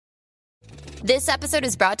This episode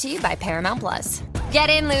is brought to you by Paramount Plus.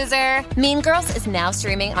 Get in, loser! Mean Girls is now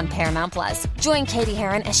streaming on Paramount Plus. Join Katie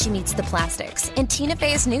Heron as she meets the plastics in Tina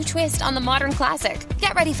Fey's new twist on the modern classic.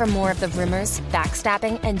 Get ready for more of the rumors,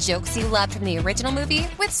 backstabbing, and jokes you loved from the original movie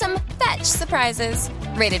with some fetch surprises.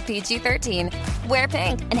 Rated PG-13. Wear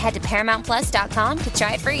pink and head to ParamountPlus.com to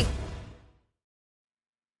try it free.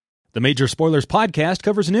 The Major Spoilers podcast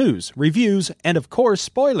covers news, reviews, and of course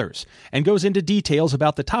spoilers, and goes into details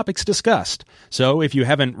about the topics discussed. So if you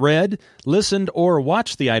haven't read, listened, or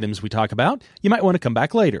watched the items we talk about, you might want to come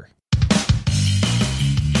back later.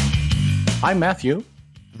 I'm Matthew.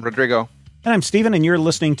 I'm Rodrigo. And I'm Steven, and you're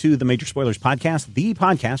listening to the Major Spoilers podcast, the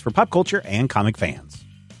podcast for pop culture and comic fans.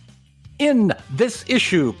 In this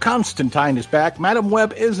issue, Constantine is back, Madam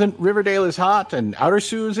Web isn't, Riverdale is hot, and Outer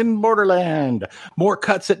Sue's in Borderland. More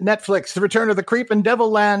cuts at Netflix. The Return of the Creep in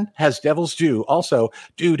Devilland has Devil's Due. Also,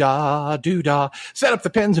 doo-dah, doo-dah. Set up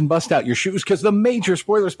the pens and bust out your shoes, because the Major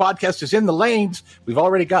Spoilers podcast is in the lanes. We've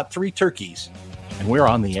already got 3 turkeys, and we're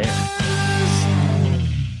on the air.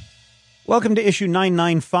 Welcome to issue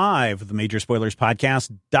 995 of the Major Spoilers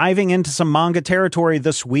podcast. Diving into some manga territory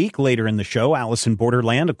this week. Later in the show, Alice in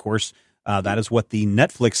Borderland, of course. That is what the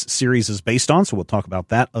Netflix series is based on, so we'll talk about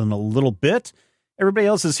that in a little bit. Everybody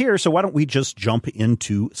else is here, so why don't we just jump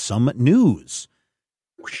into some news?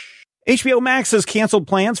 HBO Max has canceled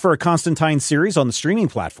plans for a Constantine series on the streaming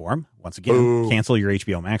platform. Once again, cancel your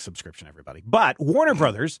HBO Max subscription, everybody. But Warner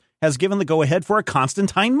Brothers has given the go-ahead for a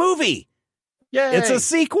Constantine movie. Yay! It's a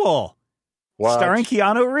sequel. What? Starring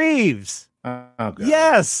Keanu Reeves. Oh, God.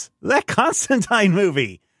 Yes, that Constantine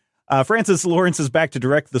movie. Francis Lawrence is back to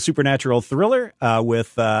direct the supernatural thriller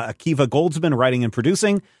with Akiva Goldsman writing and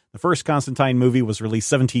producing. The first Constantine movie was released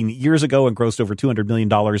 17 years ago and grossed over $200 million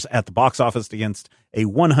at the box office against a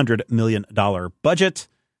 $100 million budget.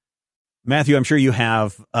 Matthew, I'm sure you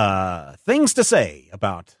have things to say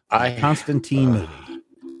about the Constantine movie.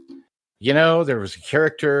 You know, there was a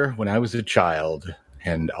character when I was a child,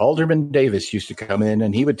 and Alderman Davis used to come in,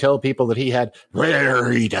 and he would tell people that he had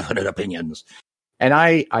very definite opinions. And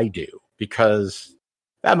I do, because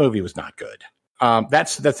that movie was not good.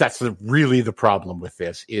 That's really the problem with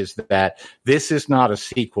this, is that this is not a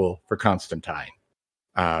sequel for Constantine.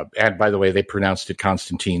 And by the way, they pronounced it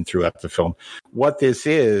Constantine throughout the film. What this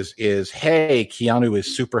is, hey, Keanu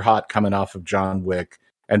is super hot coming off of John Wick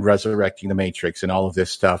and resurrecting the Matrix and all of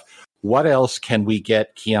this stuff. What else can we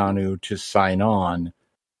get Keanu to sign on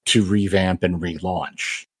to revamp and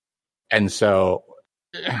relaunch? And so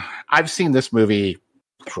I've seen this movie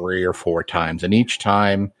 3 or 4 times, and each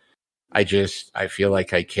time I feel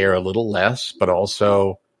like I care a little less, but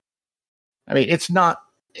also, I mean, it's not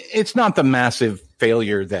the massive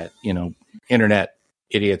failure that, you know, internet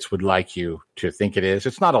idiots would like you to think it is.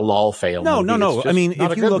 It's not a lol fail. No. I mean,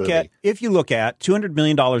 if you look at $200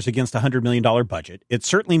 million against a $100 million budget, it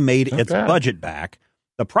certainly made its budget back.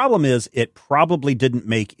 The problem is it probably didn't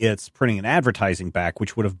make its printing and advertising back,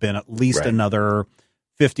 which would have been at least another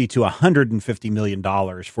 $50 to $150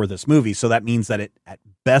 million for this movie. So that means that it at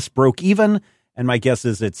best broke even. And my guess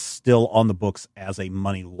is it's still on the books as a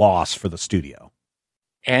money loss for the studio.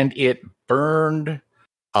 And it burned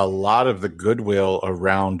a lot of the goodwill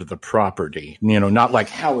around the property, you know, not like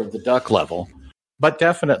Howard the Duck level, but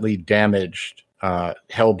definitely damaged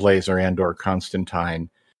Hellblazer and or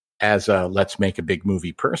Constantine as a let's make a big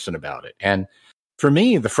movie person about it. And for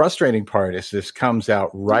me, the frustrating part is this comes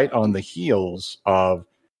out right on the heels of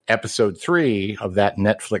episode 3 of that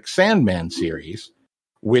Netflix Sandman series,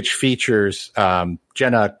 which features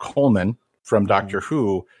Jenna Coleman from Doctor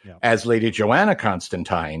Who as Lady Joanna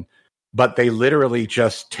Constantine. But they literally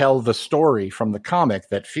just tell the story from the comic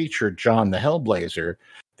that featured John the Hellblazer.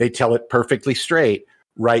 They tell it perfectly straight,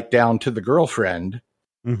 right down to the girlfriend.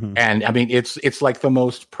 Mm-hmm. And I mean, it's like the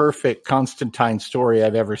most perfect Constantine story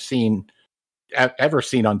I've ever seen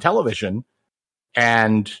on television.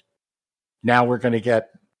 And now we're going to get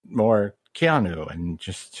more Keanu, and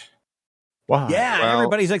just wow. Yeah,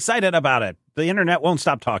 everybody's excited about it. The internet won't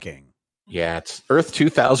stop talking. Yeah, it's Earth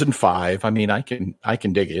 2005. I mean, I can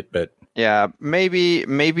dig it, but yeah,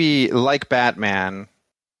 maybe like Batman,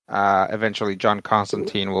 eventually John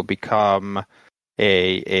Constantine will become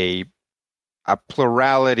a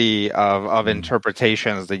plurality of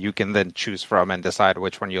interpretations that you can then choose from and decide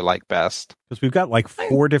which one you like best. Because we've got like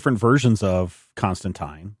 4 different versions of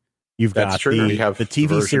Constantine. You've got the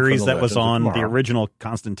TV series that was on the original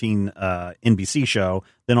Constantine NBC show,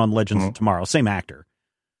 then on Legends of Tomorrow. Same actor.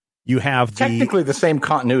 You have technically the same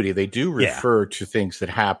continuity. They do refer to things that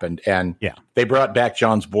happened, and they brought back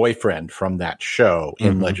John's boyfriend from that show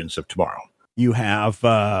in Legends of Tomorrow. You have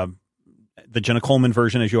the Jenna Coleman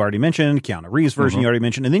version, as you already mentioned, Keanu Reeves version you already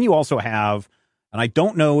mentioned, and then you also have, and I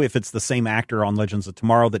don't know if it's the same actor on Legends of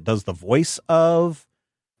Tomorrow that does the voice of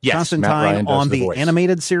Constantine on the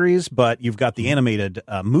animated series, but you've got the animated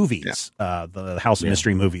movies, the House of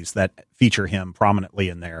Mystery movies that feature him prominently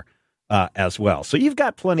in there as well. So you've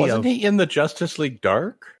got plenty Wasn't he in the Justice League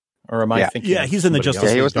Dark? Or am I thinking? Yeah, he's in the Justice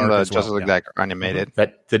League. He was Dark in the as well. Justice League Dark animated.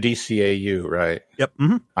 That the DCAU, right? Yep.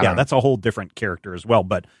 Yeah, that's a whole different character as well.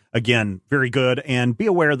 But again, very good. And be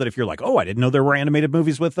aware that if you're like, oh, I didn't know there were animated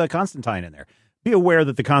movies with Constantine in there. Be aware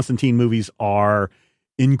that the Constantine movies are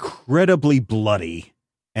incredibly bloody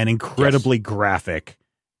and incredibly graphic.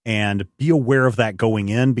 And be aware of that going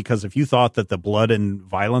in, because if you thought that the blood and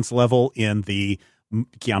violence level in the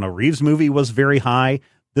Keanu Reeves movie was very high,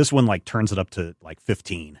 this one like turns it up to like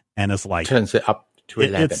 15 and is like turns it up to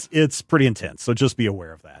 11. It's pretty intense. So just be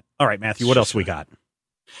aware of that. All right, Matthew, what else we got?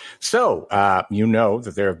 So, you know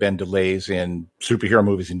that there have been delays in superhero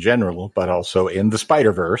movies in general, but also in the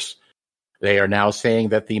Spider-Verse. They are now saying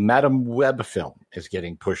that the Madam Web film is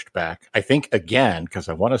getting pushed back. I think again, because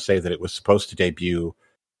I want to say that it was supposed to debut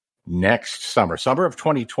next summer of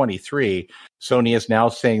 2023. Sony is now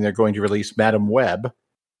saying they're going to release Madam Web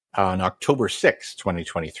on October 6th,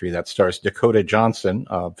 2023. That stars Dakota Johnson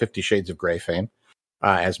of 50 Shades of Grey fame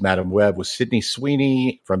as Madam Web, with Sydney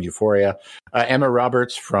Sweeney from Euphoria, Emma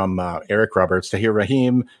Roberts from Eric Roberts, Tahir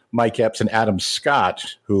Rahim, Mike Epps, and Adam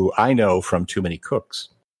Scott, who I know from Too Many Cooks,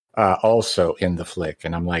 also in the flick.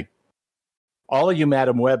 And I'm like, all of you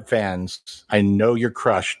Madam Web fans, I know you're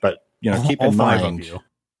crushed, but keep in mind,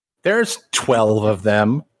 there's 12 of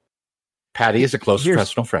them. Patty is a close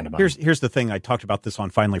personal friend of mine. Here's the thing. I talked about this on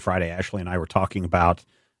Finally Friday. Ashley and I were talking about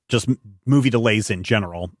just movie delays in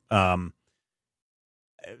general,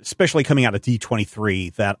 especially coming out of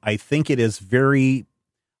D23, that I think it is very...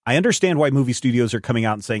 I understand why movie studios are coming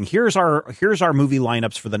out and saying, here's our movie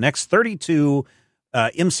lineups for the next 32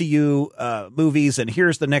 MCU movies, and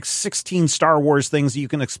here's the next 16 Star Wars things you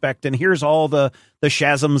can expect, and here's all the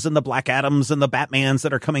Shazams and the Black Adams and the Batmans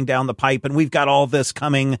that are coming down the pipe, and we've got all this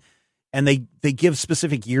coming. And they give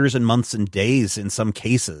specific years and months and days in some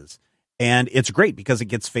cases. And it's great because it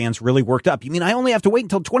gets fans really worked up. You mean I only have to wait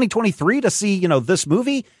until 2023 to see, this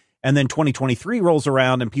movie? And then 2023 rolls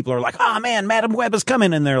around and people are like, oh man, Madam Web is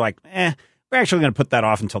coming. And they're like, we're actually going to put that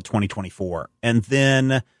off until 2024. And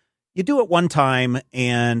then you do it one time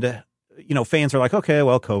and, fans are like, okay,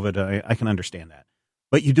 well, COVID, I can understand that.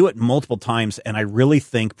 But you do it multiple times. And I really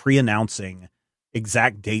think pre-announcing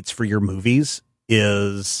exact dates for your movies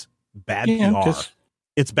is bad PR.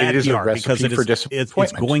 It's bad PR because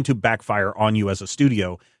it's going to backfire on you as a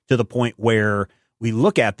studio, to the point where we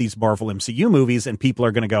look at these Marvel MCU movies and people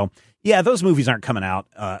are going to go, yeah, those movies aren't coming out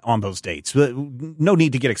on those dates. No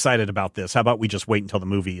need to get excited about this. How about we just wait until the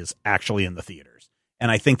movie is actually in the theaters? And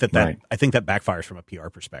I think that backfires from a PR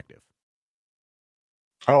perspective.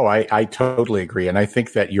 Oh, I totally agree. And I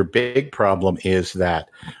think that your big problem is that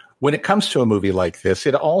when it comes to a movie like this,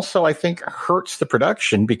 it also, I think, hurts the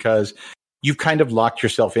production, because you've kind of locked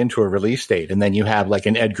yourself into a release date. And then you have like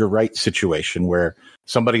an Edgar Wright situation where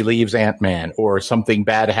somebody leaves Ant-Man, or something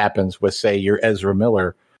bad happens with, say, your Ezra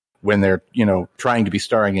Miller when they're, trying to be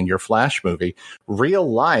starring in your Flash movie.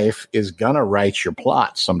 Real life is going to write your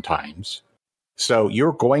plot sometimes. So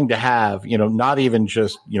you're going to have, not even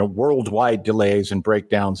just, worldwide delays and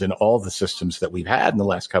breakdowns in all the systems that we've had in the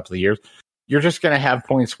last couple of years. You're just going to have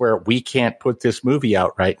points where we can't put this movie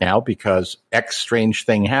out right now because X strange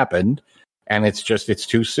thing happened, and it's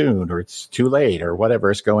too soon, or it's too late, or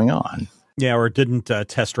whatever is going on. Yeah, or it didn't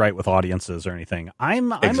test right with audiences or anything.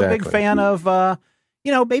 I'm a big fan of,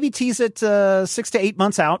 maybe tease it 6 to 8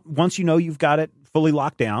 months out once you've got it fully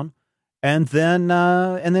locked down, and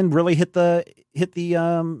then really hit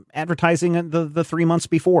the advertising the 3 months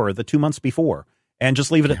before, the 2 months before. And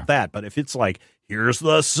just leave it at that. But if it's like, here's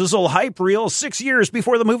the sizzle hype reel 6 years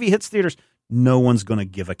before the movie hits theaters, no one's going to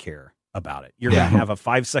give a care about it. You're going to have a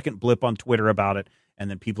 5-second blip on Twitter about it, and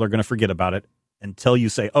then people are going to forget about it until you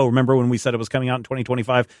say, oh, remember when we said it was coming out in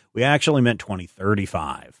 2025? We actually meant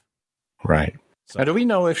 2035. Right. So, now, do we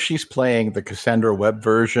know if she's playing the Cassandra Webb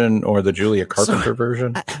version or the Julia Carpenter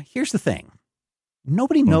version? Here's the thing.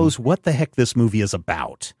 Nobody knows what the heck this movie is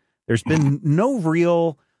about. There's been no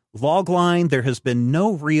real log line. There has been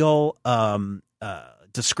no real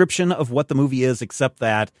description of what the movie is, except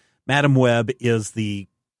that Madam Web is the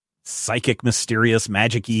psychic, mysterious,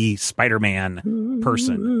 magic-y Spider-Man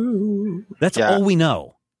person. That's all we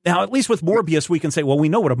know. Now, at least with Morbius, we can say, well, we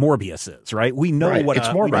know what a Morbius is, right? We know what a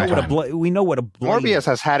Morbius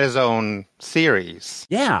has had his own series.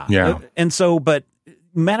 Yeah. And so, but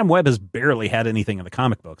Madam Web has barely had anything in the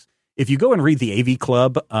comic books. if you go and read the AV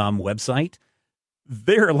Club website,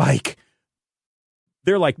 they're like,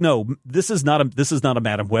 no, this is not a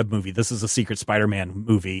Madam Web movie. This is a Secret Spider-Man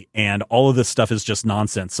movie, and all of this stuff is just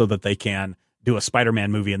nonsense so that they can do a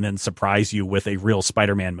Spider-Man movie and then surprise you with a real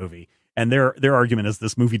Spider-Man movie. And their argument is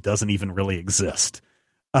this movie doesn't even really exist,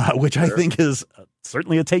 which I think is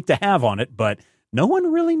certainly a take to have on it, but no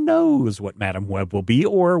one really knows what Madam Web will be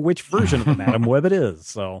or which version of the Madam Web it is.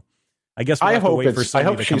 So I guess we'll have to wait for Sony I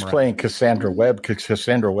hope to she's come playing Cassandra Webb, because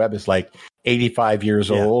Cassandra Webb is like 85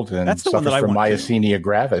 years old and that's the one suffers that I from want myasthenia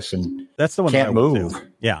gravis and that's the one can't that I want move. too.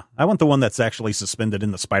 Yeah, I want the one that's actually suspended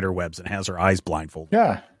in the spider webs and has her eyes blindfolded.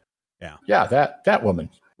 Yeah, that woman.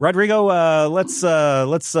 Rodrigo, let's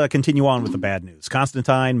continue on with the bad news.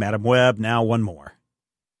 Constantine, Madam Web, now one more.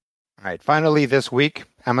 All right. Finally, this week,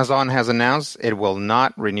 Amazon has announced it will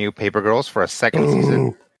not renew Paper Girls for a second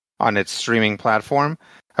season on its streaming platform.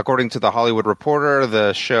 According to The Hollywood Reporter,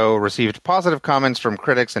 the show received positive comments from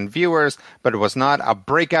critics and viewers, but it was not a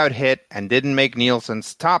breakout hit and didn't make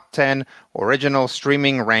Nielsen's top 10 original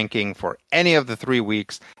streaming ranking for any of the 3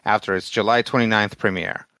 weeks after its July 29th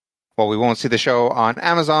premiere. While we won't see the show on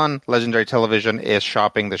Amazon, Legendary Television is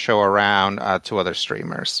shopping the show around to other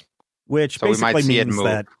streamers. Which so basically we might see means it move.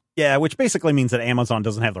 that which basically means that Amazon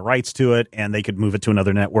doesn't have the rights to it and they could move it to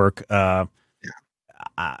another network.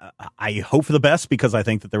 I hope for the best because I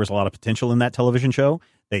think that there was a lot of potential in that television show.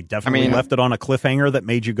 They definitely left it on a cliffhanger that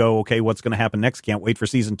made you go, okay, what's going to happen next? Can't wait for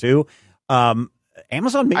season 2.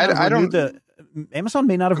 Amazon may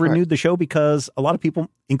not have renewed the show because a lot of people,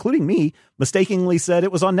 including me, mistakenly said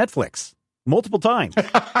it was on Netflix multiple times.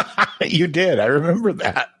 You did. I remember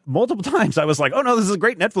that. Multiple times. I was like, oh no, this is a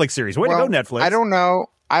great Netflix series. Way to go, Netflix. I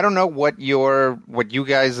don't know what you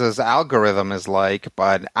guys' algorithm is like,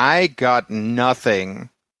 but I got nothing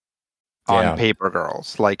on Paper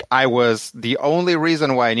Girls. Like, the only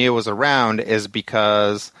reason why I knew it was around is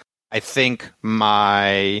because I think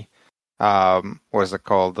my what is it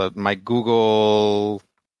called? My Google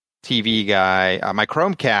TV guy, my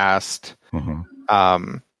Chromecast,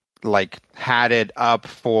 had it up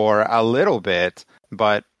for a little bit,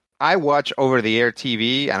 but I watch over-the-air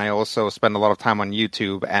TV, and I also spend a lot of time on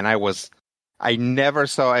YouTube, and I never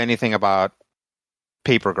saw anything about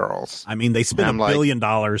Paper Girls. I mean, they spent $1 billion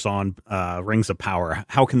on Rings of Power.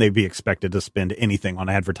 How can they be expected to spend anything on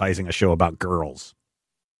advertising a show about girls?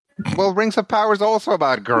 Well, Rings of Power is also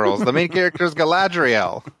about girls. The main character is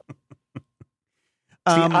Galadriel.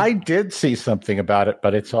 I did see something about it,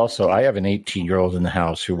 but it's also, I have an 18-year-old in the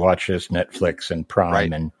house who watches Netflix and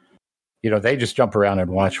Prime, and they just jump around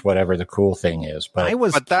and watch whatever the cool thing is. But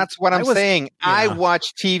that's what I'm saying. Yeah. I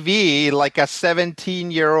watch TV like a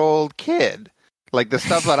 17-year-old kid. Like the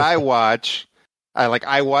stuff that I watch,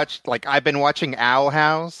 I've been watching Owl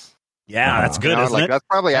House. Yeah, that's good, isn't it? That's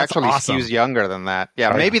probably that's actually awesome. Skews younger than that.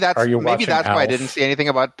 Yeah, maybe that's why I didn't see anything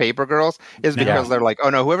about Paper Girls, is because they're like, oh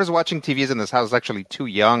no, whoever's watching TVs in this house is actually too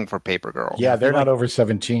young for Paper Girls. Yeah, they're not over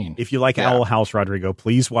 17. If you like Owl House, Rodrigo,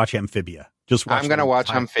 please watch Amphibia. I'm going to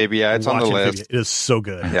watch Amphibia. It's on the list. It is so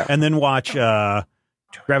good. Yeah. And then watch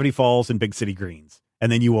Gravity Falls and Big City Greens,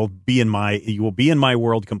 and then you will be in my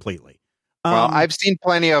world completely. Well, I've seen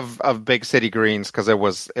plenty of Big City Greens because it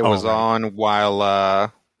was on while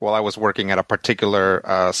I was working at a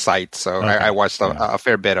particular site, so I watched a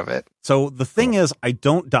fair bit of it. So the thing is, I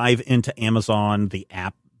don't dive into Amazon, the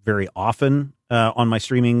app, very often on my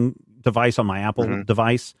streaming device, on my Apple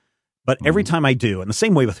device. But every time I do, and the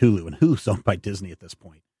same way with Hulu, and Hulu's owned by Disney at this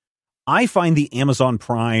point, I find the Amazon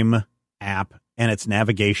Prime app and its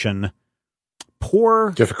navigation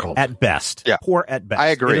difficult at best. Yeah. Poor at best. I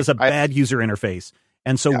agree. It is a bad user interface.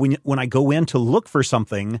 And so when I go in to look for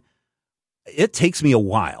something, it takes me a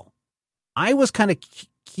while. I was kind of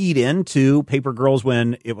keyed into Paper Girls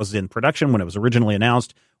when it was in production, when it was originally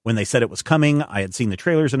announced, when they said it was coming. I had seen the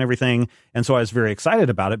trailers and everything, and so I was very excited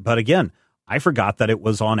about it. But again, I forgot that it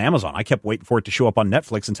was on Amazon. I kept waiting for it to show up on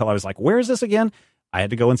Netflix until I was like, where is this again? I had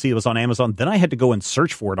to go and see it was on Amazon. Then I had to go and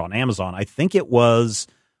search for it on Amazon. I think it was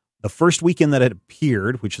the first weekend that it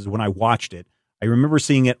appeared, which is when I watched it. I remember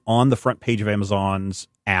seeing it on the front page of Amazon's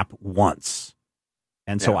app once.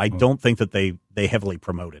 And so I don't think that they heavily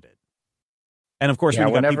promoted it. And of course, when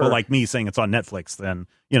you got people like me saying it's on Netflix, then,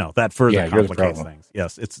 that further complicates things.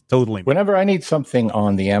 Yes, it's totally. Whenever I need something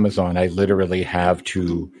on the Amazon, I literally have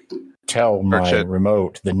to tell my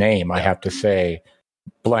remote the name. I have to say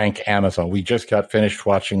blank Amazon. We just got finished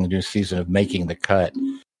watching the new season of Making the Cut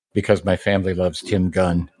because my family loves Tim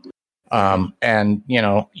Gunn. And,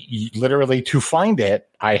 literally to find it,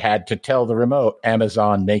 I had to tell the remote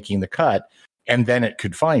Amazon Making the Cut, and then it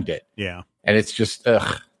could find it. Yeah. And it's just,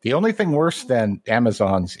 The only thing worse than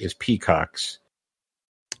Amazon's is Peacock's.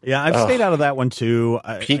 Yeah, I've stayed out of that one too.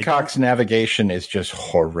 Peacock's navigation is just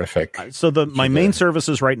horrific. So my main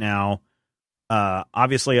services right now,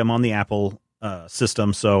 obviously I'm on the Apple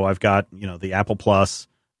system, so I've got the Apple Plus,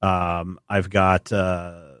 I've got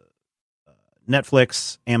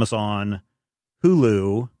Netflix, Amazon,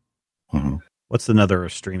 Hulu. Mm-hmm. What's another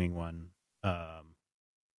streaming one?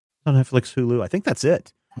 Netflix, Hulu. I think that's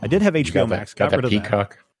it. I did have HBO Max. Got rid of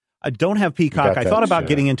Peacock. That. I don't have Peacock. I thought about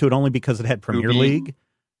getting into it only because it had Premier League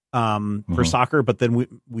for soccer, but then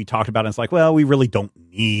we talked about it. And it's like, well, we really don't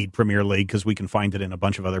need Premier League because we can find it in a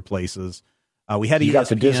bunch of other places. We had you got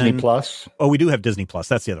the Disney Plus. Oh, we do have Disney Plus.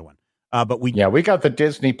 That's the other one. But we got the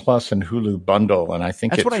Disney Plus and Hulu bundle, and I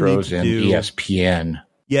think it throws in ESPN.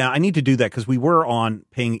 Yeah, I need to do that because we were on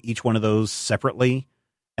paying each one of those separately,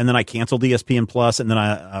 and then I canceled ESPN Plus, and then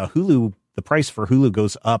Hulu. The price for Hulu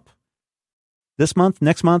goes up this month,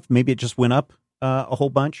 next month. Maybe it just went up a whole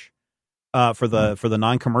bunch for the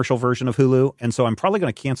non-commercial version of Hulu, and so I'm probably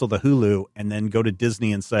going to cancel the Hulu and then go to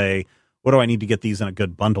Disney and say, what do I need to get these in a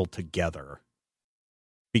good bundle together?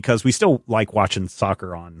 Because we still like watching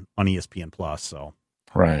soccer on ESPN Plus. So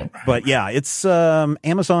right. But yeah, it's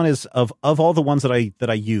Amazon is of all the ones that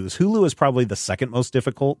I use, Hulu is probably the second most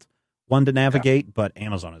difficult one to navigate, but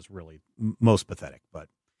Amazon is really most pathetic. But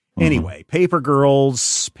anyway, Paper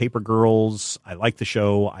Girls, I like the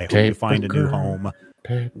show. I hope you find a new home.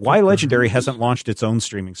 Why Legendary hasn't launched its own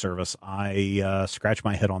streaming service, I scratch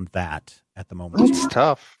my head on that at the moment. It's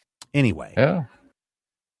tough. Anyway. Yeah.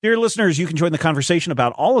 Dear listeners, you can join the conversation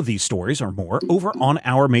about all of these stories or more over on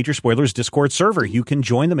our Major Spoilers Discord server. You can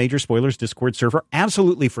join the Major Spoilers Discord server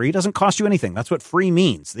absolutely free. It doesn't cost you anything. That's what free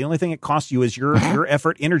means. The only thing it costs you is your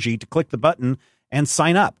effort, energy to click the button and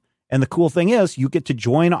sign up. And the cool thing is you get to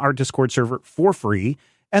join our Discord server for free.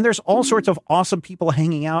 And there's all sorts of awesome people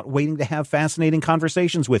hanging out, waiting to have fascinating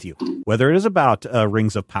conversations with you. Whether it is about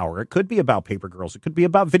Rings of Power, it could be about Paper Girls, it could be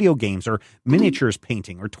about video games or miniatures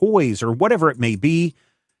painting or toys or whatever it may be.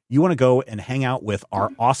 You want to go and hang out with our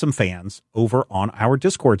awesome fans over on our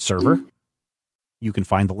Discord server. You can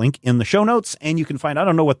find the link in the show notes, and you can find, I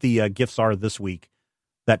don't know what the gifts are this week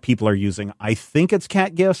that people are using. I think it's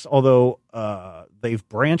cat gifts, although they've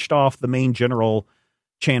branched off the main general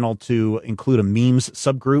channel to include a memes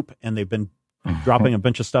subgroup, and they've been dropping a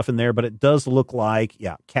bunch of stuff in there, but it does look like,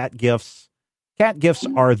 cat gifts. Cat gifts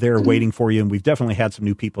are there waiting for you, and we've definitely had some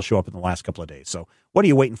new people show up in the last couple of days. So what are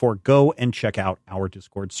you waiting for? Go and check out our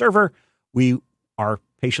Discord server. We are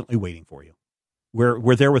patiently waiting for you.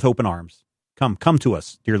 We're there with open arms. Come to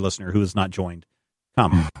us, dear listener who has not joined.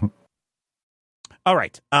 Come. All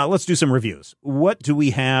right, let's do some reviews. What do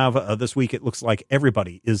we have this week? It looks like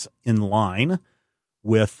everybody is in line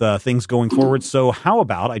with things going forward. So how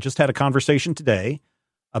about, I just had a conversation today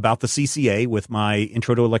about the CCA with my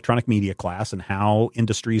Intro to Electronic Media class and how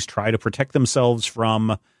industries try to protect themselves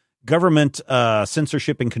from government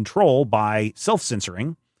censorship and control by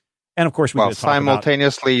self-censoring. And of course, we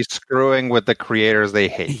simultaneously screwing with the creators they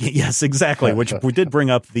hate. Yes, exactly. Which we did bring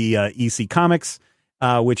up the EC Comics,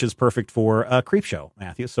 which is perfect for Creepshow,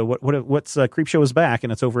 Matthew. So what's Creepshow is back,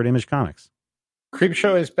 and it's over at Image Comics.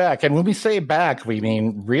 Creepshow is back, and when we say back, we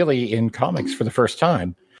mean really in comics for the first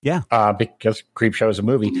time. Yeah, because Creepshow is a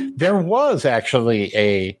movie. There was actually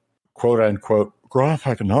a quote-unquote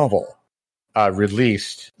graphic novel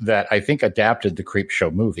released that I think adapted the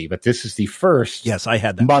Creepshow movie, but this is the first I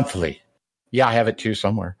had that monthly. Yeah, I have it too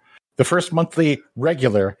somewhere. The first monthly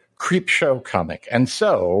regular Creepshow comic. And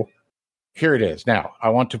so, here it is. Now, I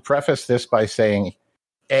want to preface this by saying,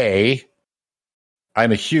 I'm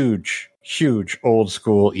a huge old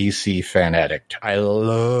school EC fan addict. I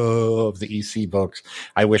love the EC books.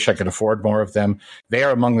 I wish I could afford more of them. They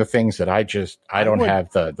are among the things that I don't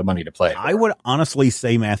have the money to play. I would honestly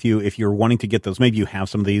say, Matthew, if you're wanting to get those, maybe you have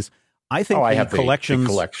some of these. I think I have the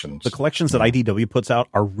collections that IDW puts out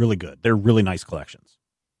are really good. They're really nice collections.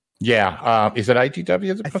 Yeah. Is it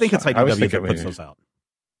IDW? I think it's IDW that puts those out.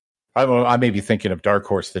 I may be thinking of Dark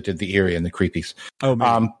Horse that did the Eerie and the Creepies. Oh,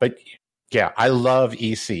 maybe. But yeah, I love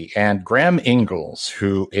EC. And Graham Ingalls,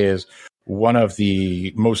 who is one of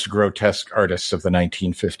the most grotesque artists of the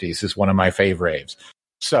 1950s, is one of my favorites.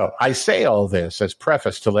 So I say all this as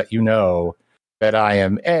preface to let you know that I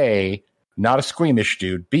am A, not a squeamish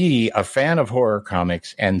dude, B, a fan of horror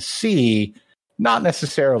comics, and C, not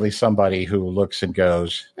necessarily somebody who looks and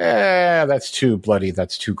goes, that's too bloody,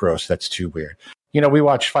 that's too gross, that's too weird. You know, we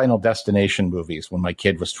watched Final Destination movies when my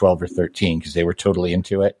kid was 12 or 13 because they were totally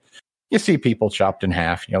into it. You see people chopped in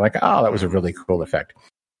half. You're like, oh, that was a really cool effect.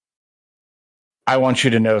 I want you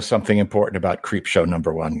to know something important about Creepshow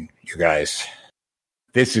 #1, you guys.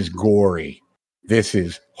 This is gory. This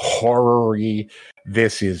is horror-y.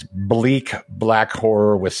 This is bleak black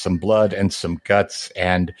horror with some blood and some guts.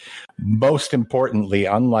 And most importantly,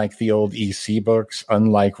 unlike the old EC books,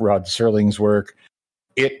 unlike Rod Serling's work,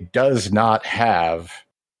 it does not have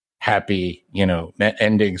happy,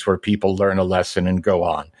 endings where people learn a lesson and go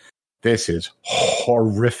on. This is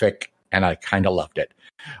horrific, and I kind of loved it.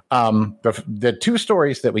 The two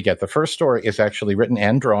stories that we get, the first story is actually written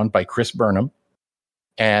and drawn by Chris Burnham.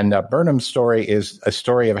 And Burnham's story is a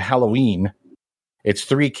story of Halloween. It's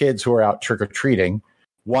 3 kids who are out trick-or-treating,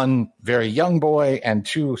 one very young boy and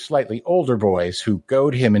 2 slightly older boys who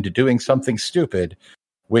goad him into doing something stupid,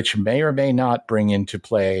 which may or may not bring into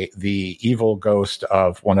play the evil ghost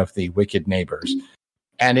of one of the wicked neighbors.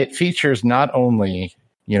 And it features not only,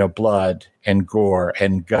 blood and gore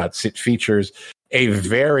and guts, it features a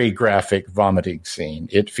very graphic vomiting scene.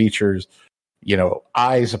 It features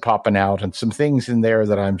eyes are popping out and some things in there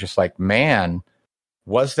that I'm just like, man,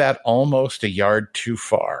 was that almost a yard too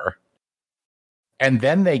far? And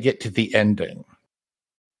then they get to the ending.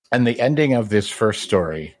 And the ending of this first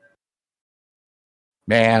story,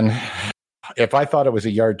 man, if I thought it was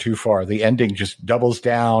a yard too far, the ending just doubles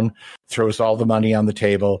down, throws all the money on the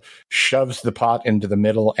table, shoves the pot into the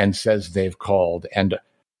middle, and says they've called. And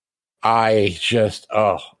I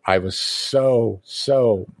was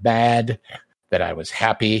so mad that I was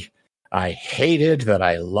happy. I hated that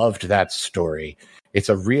I loved that story. It's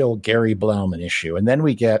a real Gary Blauman issue. And then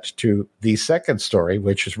we get to the second story,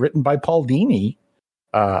 which is written by Paul Dini,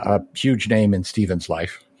 a huge name in Stephen's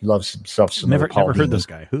life. He loves himself some Never Paul heard Dini. this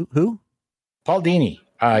guy. Who? Paul Dini.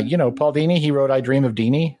 Paul Dini, he wrote I Dream of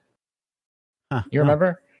Dini. You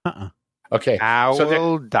remember? Okay.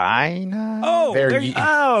 Owl Dinah?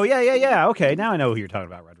 Oh, yeah. Okay, now I know who you're talking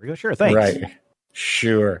about, Rodrigo. Sure, thanks. Right.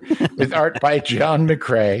 Sure. With art by John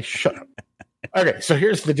McCrae. Shut up. Okay, so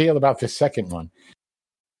here's the deal about this second one.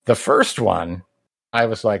 The first one, I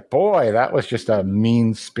was like, boy, that was just a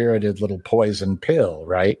mean-spirited little poison pill,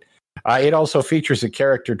 right? It also features a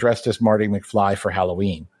character dressed as Marty McFly for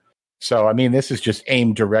Halloween. So, I mean, this is just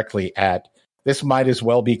aimed directly at, this might as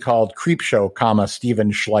well be called Creepshow,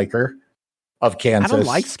 Steven Schleicher of Kansas. I don't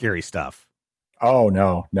like scary stuff. Oh,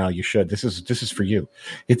 no, you should. This is for you.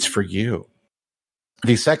 It's for you.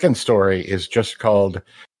 The second story is just called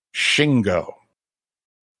Shingo.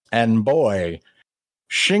 And boy,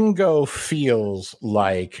 Shingo feels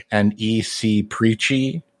like an EC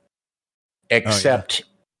Preachy, except,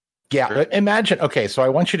 imagine, okay, so I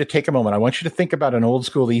want you to take a moment. I want you to think about an old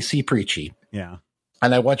school EC Preachy. Yeah.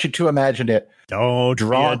 And I want you to imagine it. Don't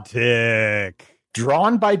be a dick.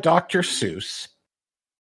 Drawn by Dr. Seuss.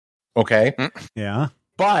 Okay? Yeah.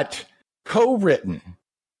 But co-written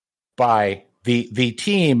by the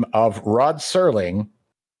team of Rod Serling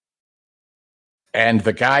and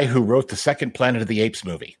the guy who wrote the second Planet of the Apes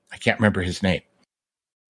movie. I can't remember his name.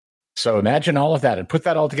 So imagine all of that and put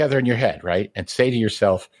that all together in your head, right? And say to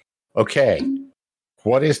yourself, okay,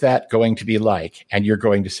 what is that going to be like? And you're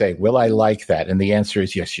going to say, will I like that? And the answer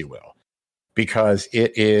is yes, you will. Because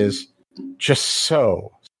it is just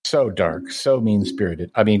so dark, so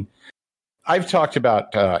mean-spirited. I mean, I've talked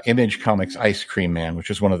about Image Comics' Ice Cream Man, which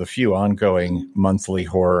is one of the few ongoing monthly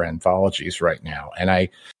horror anthologies right now. And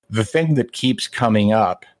the thing that keeps coming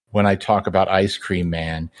up when I talk about Ice Cream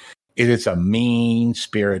Man is it's a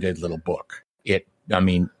mean-spirited little book.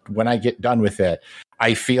 When I get done with it,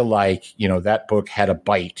 I feel like, that book had a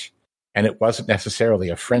bite, and it wasn't necessarily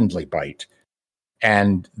a friendly bite.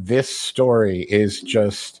 And this story is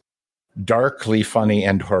just darkly funny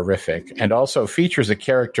and horrific, and also features a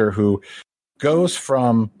character who goes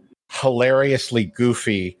from hilariously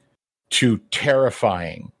goofy to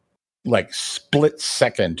terrifying, like split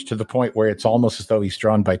second, to the point where it's almost as though he's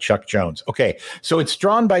drawn by Chuck Jones. Okay, so it's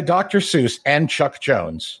drawn by Dr. Seuss and Chuck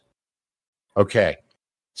Jones. Okay,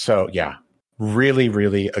 so yeah, really,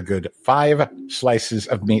 really a good 5 slices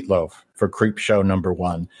of meatloaf for Creepshow number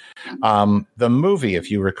 1. The movie,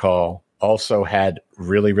 if you recall, also had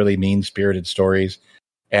really, really mean-spirited stories.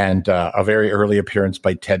 And a very early appearance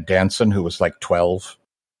by Ted Danson, who was like 12.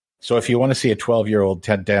 So if you want to see a 12-year-old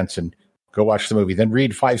Ted Danson, go watch the movie. Then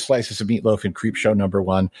read 5 Slices of Meatloaf in Creepshow number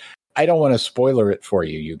 1. I don't want to spoiler it for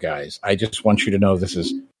you guys. I just want you to know this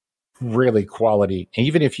is really quality. And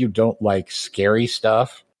even if you don't like scary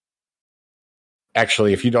stuff,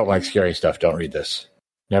 actually, if you don't like scary stuff, don't read this.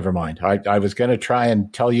 Never mind. I was going to try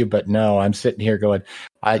and tell you, but no, I'm sitting here going,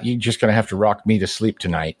 you're just going to have to rock me to sleep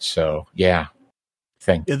tonight. So, yeah.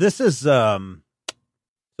 Thing. Yeah, this is so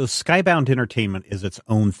Skybound Entertainment is its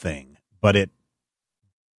own thing, but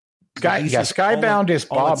Skybound is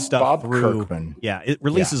Bob through, Kirkman. Yeah, it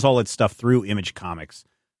releases all its stuff through Image Comics,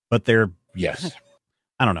 but they're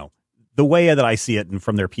I don't know, the way that I see it, and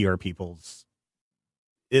from their PR people's,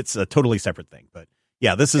 it's a totally separate thing. But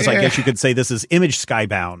yeah, this is, I guess you could say, this is Image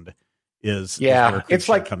Skybound. It's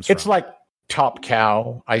like Top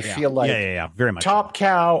Cow. I feel like very much Top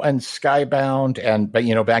Cow and Skybound,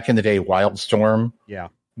 but back in the day, Wildstorm. Yeah,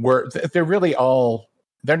 they're really all.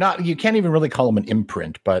 They're not. You can't even really call them an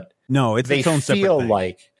imprint, but no, it's its own separate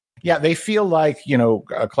thing. They feel like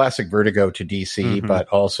a classic Vertigo to DC, but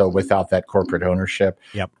also without that corporate ownership.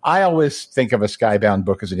 Yep. I always think of a Skybound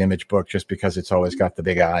book as an Image book, just because it's always got the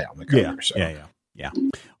big eye on the cover. Yeah.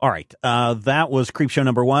 All right. That was Creepshow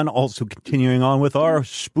number 1. Also continuing on with our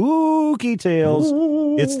spooky tales.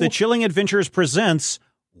 Ooh. It's the Chilling Adventures presents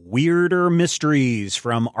Weirder Mysteries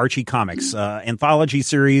from Archie Comics, anthology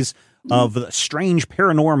series of strange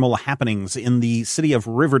paranormal happenings in the city of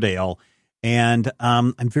Riverdale. And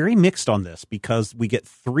I'm very mixed on this because we get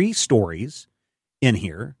 3 stories in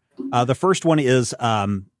here. The first one is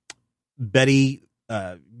Betty.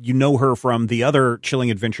 You know her from the other Chilling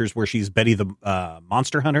Adventures where she's Betty the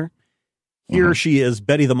Monster Hunter. Here she is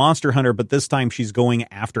Betty the Monster Hunter, but this time she's going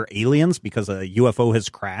after aliens because a UFO has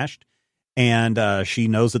crashed, and she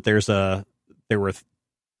knows that there were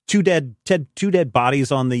 2 dead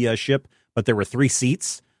bodies on the ship, but there were 3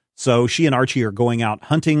 seats. So she and Archie are going out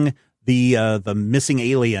hunting the missing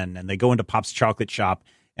alien, and they go into Pop's chocolate shop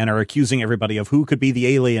and are accusing everybody of who could be the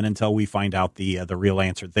alien until we find out the real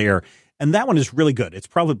answer there. And that one is really good. It's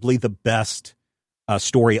probably the best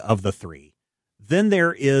story of the 3. Then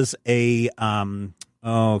there is a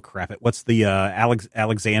what's the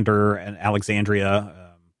Alexander and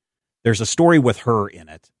Alexandria? There's a story with her in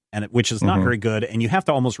it, which is not very good, and you have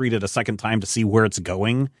to almost read it a second time to see where it's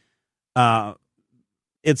going.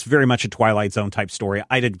 It's very much a Twilight Zone type story.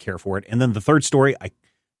 I didn't care for it. And then the third story,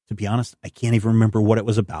 to be honest, I can't even remember what it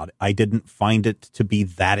was about. I didn't find it to be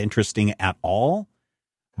that interesting at all.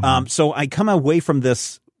 So I come away from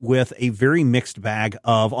this with a very mixed bag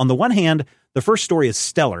of, on the one hand, the first story is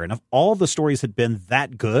stellar. And if all the stories had been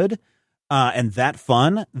that good and that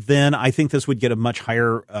fun, then I think this would get a much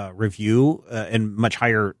higher review and much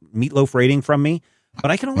higher Meatloaf rating from me.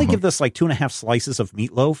 But I can only give this like 2.5 slices of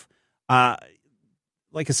Meatloaf.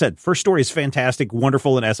 Like I said, first story is fantastic,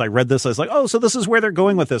 wonderful. And as I read this, I was like, oh, so this is where they're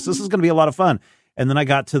going with this. This is going to be a lot of fun. And then I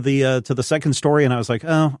got to the second story and I was like,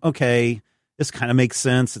 oh, okay. This kind of makes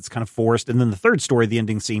sense. It's kind of forced. And then the third story, the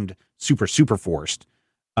ending seemed super, super forced,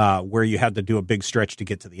 where you had to do a big stretch to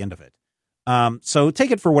get to the end of it. So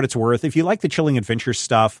take it for what it's worth. If you like the Chilling Adventures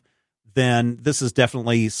stuff, then this is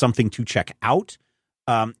definitely something to check out.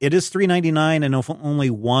 It is $3.99, and if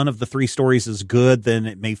only one of the 3 stories is good, then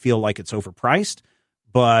it may feel like it's overpriced.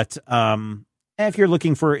 But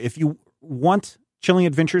if you want Chilling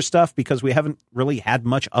Adventures stuff, because we haven't really had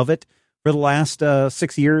much of it for the last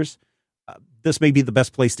 6 years, this may be the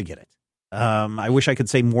best place to get it. I wish I could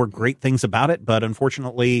say more great things about it, but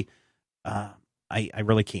unfortunately, I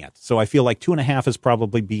really can't. So I feel like 2.5 is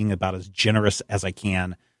probably being about as generous as I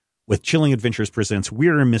can with Chilling Adventures presents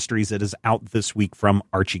Weirder Mysteries. It is out this week from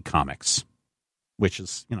Archie Comics, which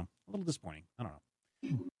is, a little disappointing. I don't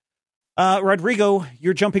know. Rodrigo,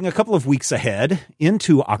 you're jumping a couple of weeks ahead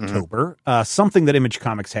into October, something that Image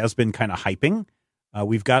Comics has been kind of hyping.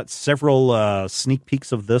 We've got several sneak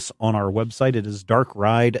peeks of this on our website. It is Dark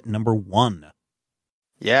Ride number 1.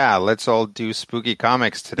 Yeah, let's all do spooky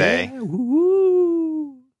comics today.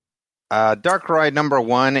 Yeah, Dark Ride number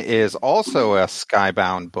 1 is also a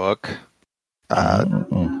Skybound book,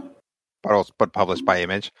 but published by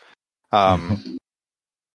Image.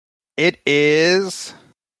 It is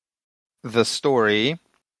the story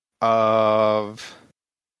of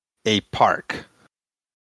a park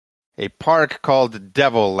called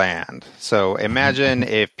Devilland. So imagine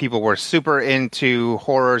if people were super into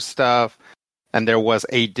horror stuff and there was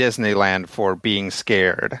a Disneyland for being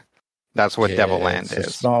scared. That's what Devilland is.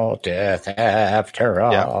 A small death after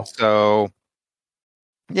all. Yeah. So,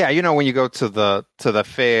 when you go to the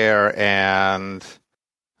fair and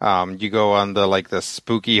you go on the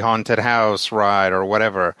spooky haunted house ride or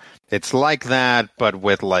whatever, it's like that, but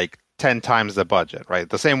with 10 times the budget, right?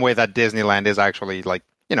 The same way that Disneyland is actually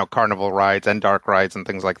carnival rides and dark rides and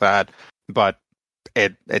things like that, but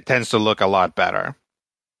it tends to look a lot better.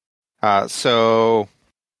 So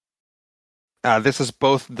this is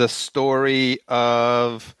both the story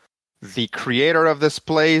of the creator of this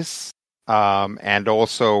place and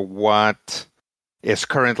also what is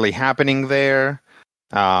currently happening there.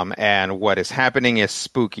 And what is happening is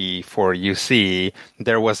spooky, for you see,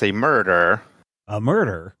 there was a murder. A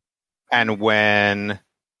murder? And when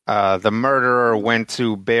the murderer went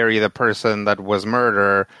to bury the person that was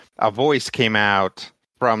murdered, a voice came out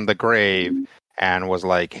from the grave and was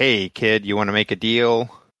like, "Hey, kid, you want to make a deal?"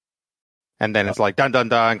 And then it's like, dun, dun,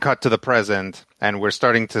 dun, cut to the present. And we're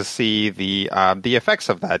starting to see the effects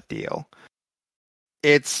of that deal.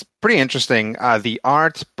 It's pretty interesting. The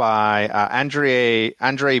art by Andre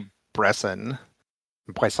Bresson,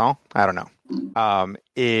 I don't know,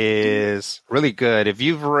 is really good. If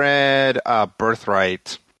you've read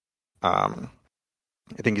Birthright, I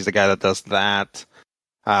think he's the guy that does that.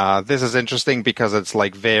 This is interesting because it's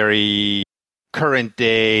like very current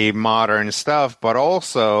day modern stuff, but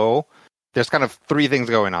also there's kind of three things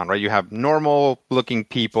going on, right? You have normal looking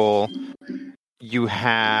people. You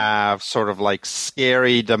have sort of like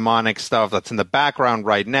scary demonic stuff that's in the background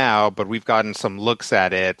right now, but we've gotten some looks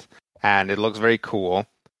at it and it looks very cool.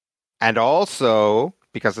 And also,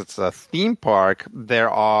 because it's a theme park, there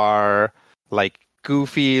are like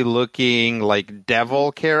goofy looking like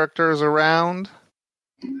devil characters around,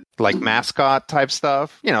 like mascot type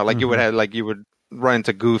stuff, you know, like you would have, like you would run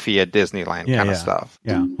into Goofy at Disneyland kind of stuff.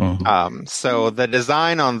 Yeah. So the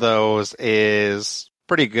design on those is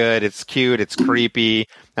pretty good. It's cute. It's creepy.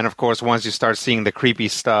 And of course, once you start seeing the creepy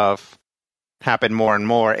stuff happen more and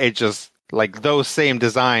more, it just like those same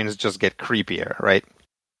designs just get creepier, right?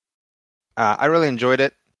 I really enjoyed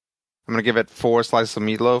it. I'm going to give it 4 slices of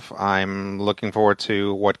meatloaf. I'm looking forward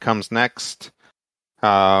to what comes next.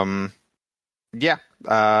 When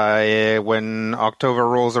October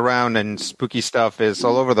rolls around and spooky stuff is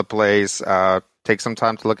all over the place, take some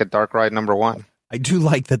time to look at Dark Ride #1. I do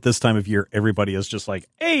like that this time of year, everybody is just like,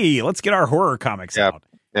 hey, let's get our horror comics out.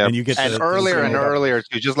 Yep. And you get earlier and earlier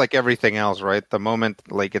too, just like everything else, right? The moment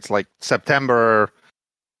like it's like September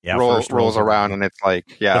rolls around and it's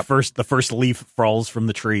like, the first leaf falls from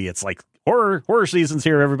the tree. It's like horror season's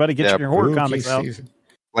here, everybody. Get your horror comics out.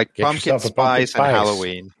 Like pumpkin spice and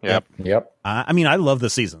Halloween. Yep. I mean, I love the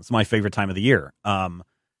season. It's my favorite time of the year.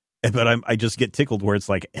 But I just get tickled where it's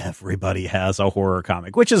like everybody has a horror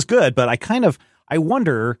comic, which is good. But I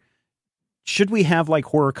wonder, should we have like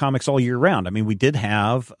horror comics all year round? I mean, we did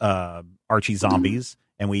have Archie Zombies,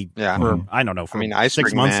 and I don't know, for Ice 6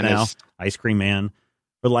 Cream months Man now, Ice Cream Man.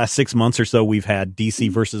 For the last 6 months or so, we've had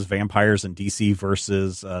DC versus vampires and DC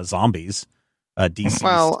versus zombies.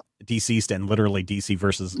 Deceased and literally DC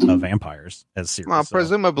versus vampires as series. Well,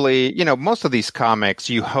 presumably, most of these comics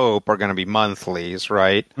you hope are going to be monthlies,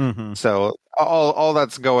 right? Mm-hmm. So all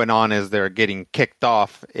that's going on is they're getting kicked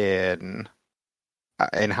off in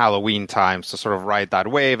Halloween times to sort of ride that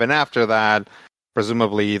wave, and after that,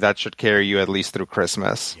 presumably that should carry you at least through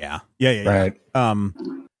Christmas. Yeah. Right.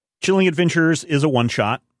 Chilling Adventures is a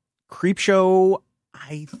one-shot. Creepshow,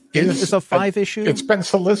 I think it's a 5-issue. It's been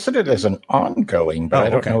solicited as an ongoing, but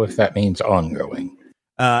I don't know if that means ongoing.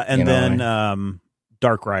 And then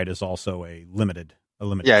Dark Ride is also a limited.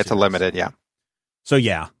 Yeah, it's a limited. Yeah. So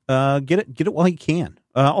get it while you can.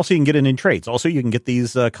 Also, you can get it in trades. Also, you can get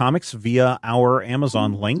these comics via our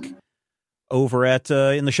Amazon link over at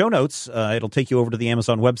in the show notes. It'll take you over to the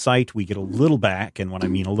Amazon website. We get a little back, and when I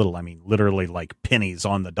mean a little, I mean literally like pennies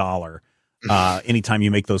on the dollar. Anytime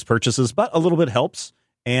you make those purchases, but a little bit helps,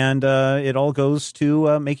 and it all goes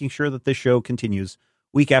to making sure that this show continues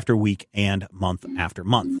week after week and month after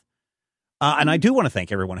month. And I do want to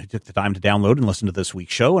thank everyone who took the time to download and listen to this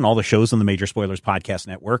week's show and all the shows on the Major Spoilers Podcast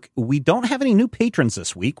Network. We don't have any new patrons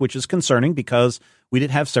this week, which is concerning because we did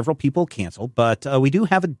have several people cancel, but we do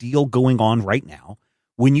have a deal going on right now.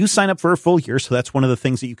 When you sign up for a full year, so that's one of the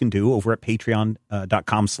things that you can do over at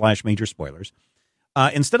patreon.com/Major Spoilers.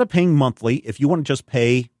 Instead of paying monthly, if you want to just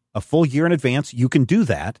pay a full year in advance, you can do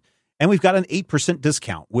that. And we've got an 8%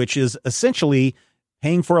 discount, which is essentially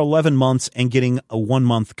paying for 11 months and getting a 1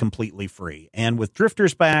 month completely free. And with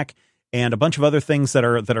Drifters back and a bunch of other things that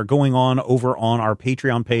are going on over on our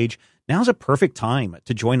Patreon page, now's a perfect time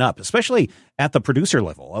to join up, especially at the producer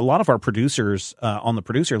level. A lot of our producers on the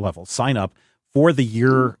producer level sign up for the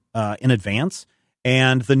year in advance.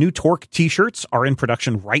 And the new Torque t-shirts are in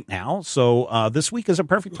production right now. So this week is a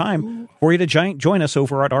perfect time for you to join us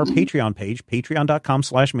over at our Patreon page,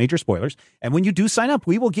 patreon.com/Major Spoilers. And when you do sign up,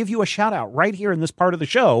 we will give you a shout out right here in this part of the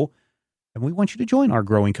show. And we want you to join our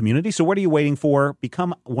growing community. So what are you waiting for?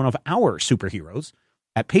 Become one of our superheroes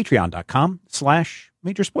at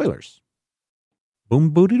patreon.com/Major Spoilers.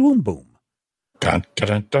 Boom, booty, boom, boom. Dun,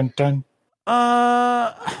 dun, dun, dun.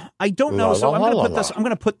 I don't know. So I'm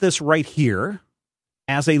going to put this right here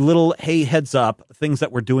as a little, hey, heads up, things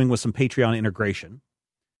that we're doing with some Patreon integration.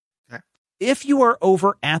 Okay. If you are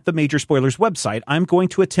over at the Major Spoilers website, I'm going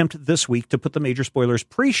to attempt this week to put the Major Spoilers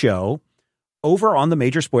pre-show over on the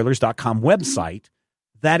majorspoilers.com website.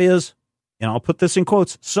 that is, and I'll put this in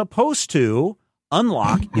quotes, supposed to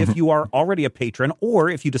unlock if you are already a patron, or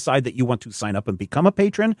if you decide that you want to sign up and become a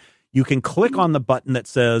patron, you can click on the button that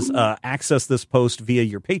says access this post via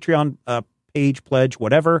your Patreon page, pledge,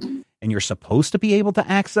 whatever, and you're supposed to be able to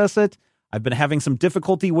access it. I've been having some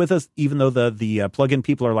difficulty with this, even though the plugin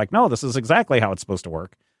people are like, no, this is exactly how it's supposed to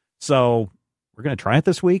work. So we're going to try it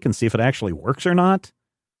this week and see if it actually works or not.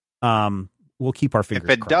 We'll keep our fingers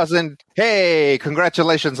crossed. If it doesn't, hey,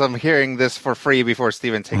 congratulations on hearing this for free before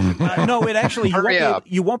Steven takes it. No, it actually,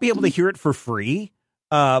 you won't be able to hear it for free,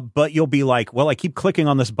 but you'll be like, well, I keep clicking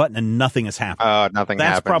on this button and nothing is happening. Nothing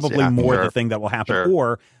That's happens. probably more the thing that will happen. Sure.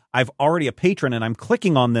 Or I've already a patron and I'm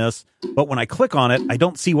clicking on this, but when I click on it, I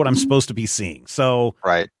don't see what I'm supposed to be seeing. So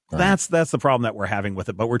Right. That's the problem that we're having with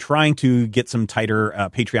it. But we're trying to get some tighter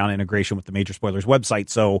Patreon integration with the Major Spoilers website.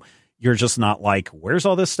 So you're just not like, where's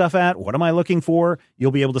all this stuff at? What am I looking for?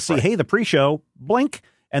 You'll be able to see, hey, the pre-show, blink.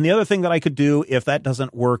 And the other thing that I could do if that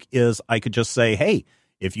doesn't work is I could just say, hey,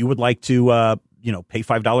 if you would like to, pay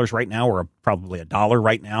 $5 right now, or probably $1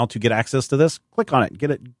 right now to get access to this, click on it,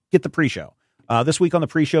 get the pre-show. This week on the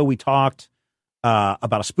pre-show, we talked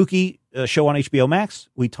about a spooky show on HBO Max.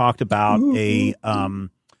 We talked about a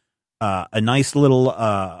nice little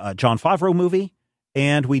Jon Favreau movie,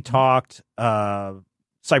 and we talked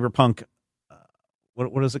Cyberpunk.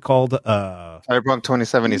 What is it called? Cyberpunk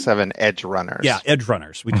 2077 Edge Runners. Yeah, Edge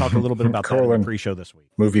Runners. We talked a little bit about that in the pre-show this week.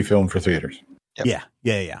 Movie film for theaters. Yep.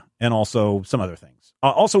 Yeah, and also some other things.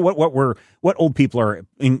 Also, what old people are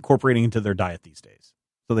incorporating into their diet these days.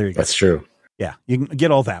 So there you go. That's true. Yeah, you can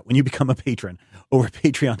get all that when you become a patron over at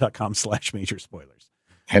patreon.com/Major Spoilers.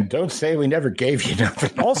 And don't say we never gave you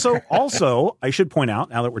nothing. Also, I should point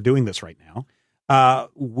out, now that we're doing this right now,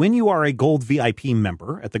 when you are a gold VIP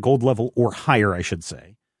member at the gold level or higher, I should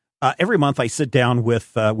say, every month I sit down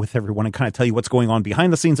with everyone and kind of tell you what's going on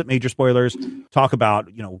behind the scenes at Major Spoilers, talk about,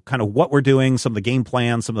 kind of what we're doing, some of the game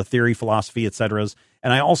plans, some of the theory, philosophy, et cetera.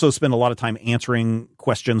 And I also spend a lot of time answering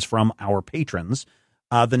questions from our patrons.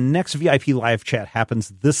 The next VIP live chat happens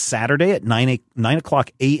this Saturday at 9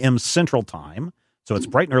 o'clock a.m. Central Time. So it's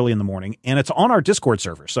bright and early in the morning, and it's on our Discord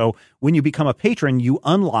server. So when you become a patron, you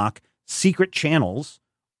unlock secret channels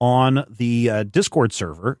on the Discord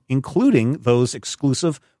server, including those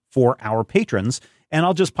exclusive for our patrons. And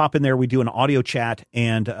I'll just pop in there. We do an audio chat,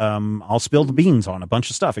 and I'll spill the beans on a bunch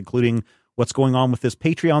of stuff, including what's going on with this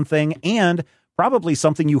Patreon thing, and probably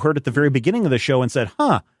something you heard at the very beginning of the show and said,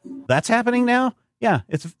 that's happening now? Yeah,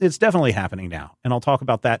 it's definitely happening now. And I'll talk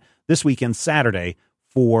about that this weekend, Saturday,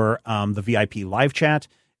 for the VIP live chat.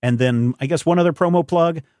 And then I guess one other promo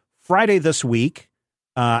plug, Friday this week,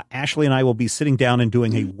 Ashley and I will be sitting down and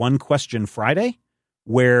doing a One Question Friday,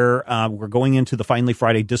 where we're going into the Finally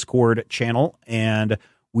Friday Discord channel, and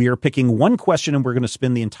we are picking one question, and we're going to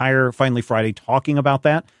spend the entire Finally Friday talking about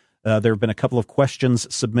that. There have been a couple of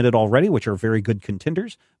questions submitted already, which are very good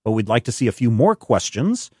contenders, but we'd like to see a few more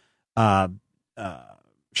questions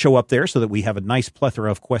show up there so that we have a nice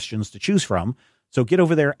plethora of questions to choose from. So get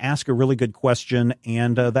over there, ask a really good question,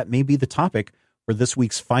 and that may be the topic for this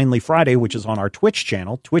week's Finally Friday, which is on our Twitch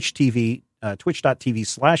channel, twitch.tv/Major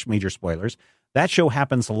Spoilers. That show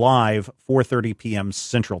happens live 4:30 p.m.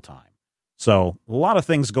 Central Time. So a lot of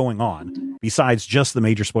things going on besides just the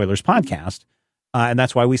Major Spoilers podcast. And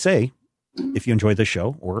that's why we say, if you enjoy this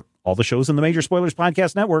show or all the shows in the Major Spoilers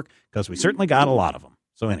podcast network, because we certainly got a lot of them.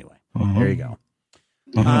 So anyway, there you go.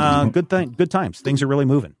 Good times. Things are really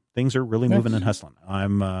moving. Things are really moving and hustling.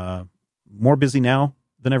 I'm more busy now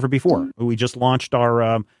than ever before. We just launched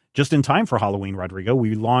our, just in time for Halloween, Rodrigo,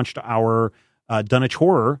 we launched our Dunwich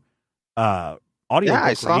Horror audio book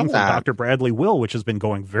reading from Dr. Bradley Will, which has been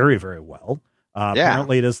going very, very well.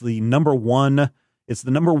 Apparently it is the number one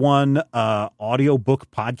audio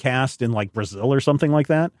book podcast in like Brazil or something like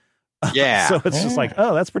that. Yeah. So it's just like,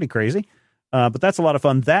 oh, that's pretty crazy. But that's a lot of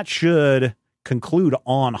fun. That should conclude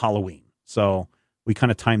on Halloween. So we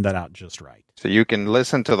kind of timed that out just right. So you can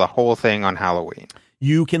listen to the whole thing on Halloween.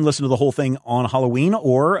 You can listen to the whole thing on Halloween,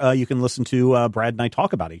 or you can listen to Brad and I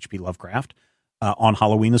talk about H.P. Lovecraft on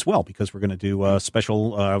Halloween as well, because we're going to do a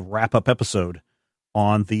special wrap-up episode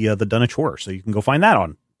on the Dunwich Horror. So you can go find that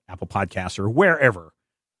on Apple Podcasts or wherever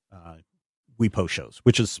we post shows,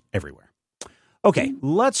 which is everywhere. Okay,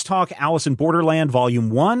 let's talk Alice in Borderland Volume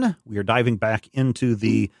 1. We are diving back into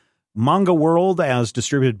the manga world as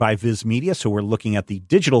distributed by Viz Media, so we're looking at the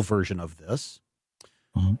digital version of this.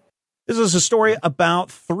 Mm-hmm. This is a story about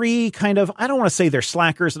three kind of, I don't want to say they're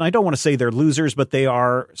slackers, and I don't want to say they're losers, but they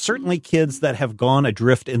are certainly kids that have gone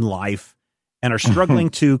adrift in life and are struggling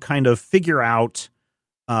to kind of figure out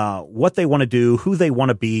what they want to do, who they want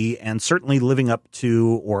to be, and certainly living up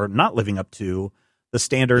to or not living up to the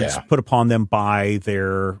standards put upon them by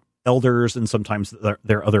their elders and sometimes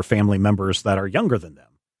their other family members that are younger than them.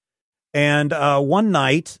 And one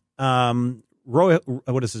night,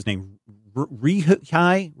 what is his name?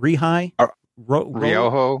 Ryoho?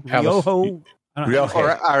 Ryoho.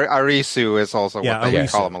 Arisu is also what they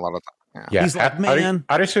call him a lot of times. Yeah. He's like, man.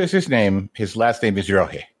 Arisu is his name. His last name is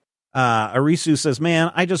Ryohei. Arisu says,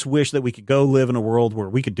 man, I just wish that we could go live in a world where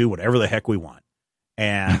we could do whatever the heck we want.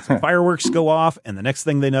 And some fireworks go off, and the next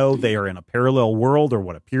thing they know, they are in a parallel world or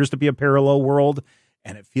what appears to be a parallel world.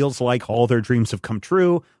 And it feels like all their dreams have come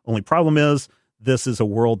true. Only problem is this is a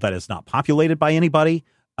world that is not populated by anybody.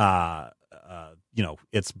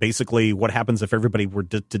 It's basically what happens if everybody were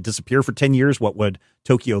to disappear for 10 years. What would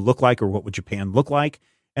Tokyo look like, or what would Japan look like?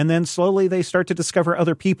 And then slowly they start to discover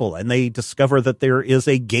other people, and they discover that there is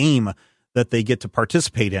a game that they get to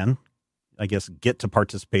participate in. I guess get to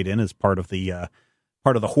participate in is part of the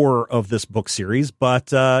horror of this book series.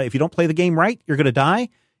 But if you don't play the game right, you're going to die.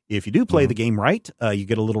 If you do play the game right, you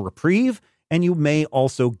get a little reprieve, and you may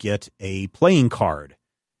also get a playing card.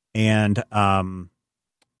 And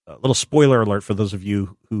a little spoiler alert for those of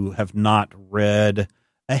you who have not read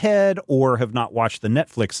ahead or have not watched the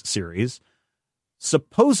Netflix series.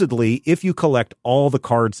 Supposedly, if you collect all the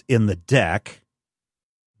cards in the deck,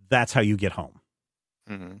 that's how you get home.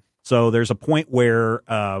 Mm-hmm. So there's a point where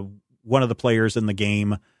one of the players in the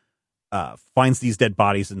game finds these dead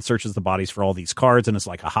bodies and searches the bodies for all these cards. And it's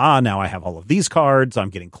like, aha, now I have all of these cards. I'm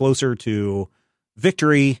getting closer to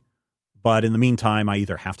victory. But in the meantime, I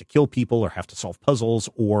either have to kill people or have to solve puzzles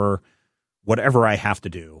or whatever I have to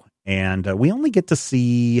do. And we only get to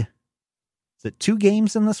see, is it 2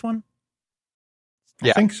 games in this one?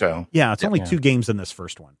 I think so. Yeah, it's only 2 games in this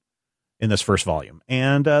first one, in this first volume.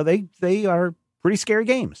 And they are pretty scary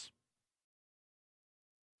games.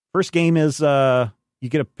 First game is you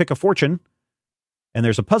get to pick a fortune, and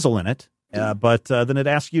there's a puzzle in it, but then it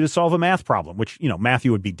asks you to solve a math problem, which,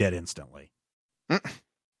 Matthew would be dead instantly.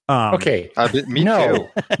 Okay. Me no. too.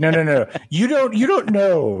 No. You don't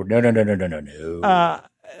know. No.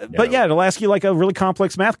 But yeah, it'll ask you like a really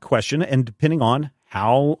complex math question, and depending on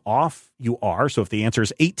how off you are, so if the answer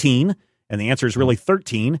is 18 and the answer is really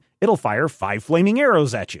 13, it'll fire 5 flaming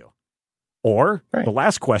arrows at you. Or the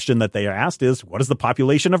last question that they asked is, what is the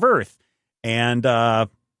population of Earth? And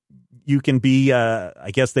you can be,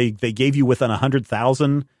 I guess they gave you within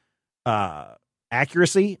 100,000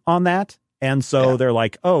 accuracy on that. And so they're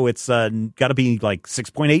like, oh, it's got to be like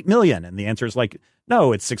 6.8 million. And the answer is like,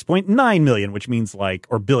 no, it's 6.9 million, which means like,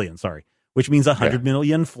 or billion, sorry, which means 100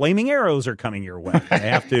 million flaming arrows are coming your way. They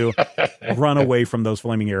have to run away from those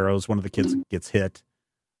flaming arrows. One of the kids gets hit.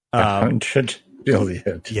 100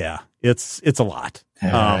 billion. Yeah, it's a lot.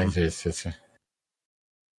 And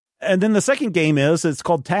then the second game it's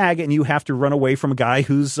called Tag, and you have to run away from a guy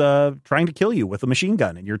who's trying to kill you with a machine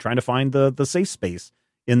gun, and you're trying to find the safe space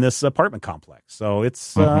in this apartment complex. So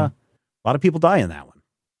it's a lot of people die in that one.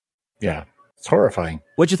 Yeah, it's horrifying.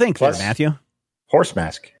 What'd you think there, Matthew? Horse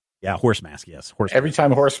Mask. Yeah, Horse Mask, yes. Every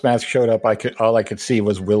time Horse Mask showed up, all I could see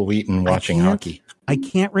was Will Wheaton watching hockey. I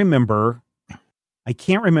can't remember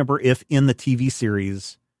if in the TV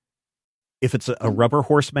series, if it's a rubber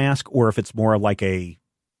horse mask or if it's more like a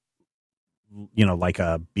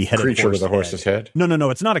beheaded creature with a horse's head.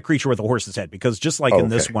 No, it's not a creature with a horse's head, because just like in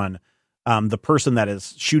this one, the person that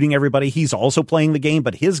is shooting everybody, he's also playing the game,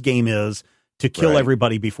 but his game is to kill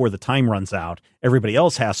everybody before the time runs out. Everybody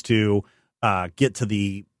else has to get to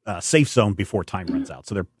the safe zone before time runs out.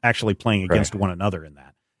 So they're actually playing against one another in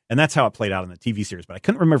that. And that's how it played out in the TV series. But I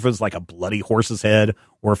couldn't remember if it was like a bloody horse's head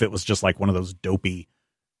or if it was just like one of those dopey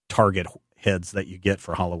target heads that you get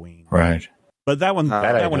for Halloween. Right. But that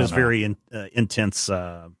one is very intense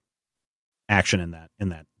action in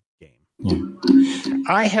that game.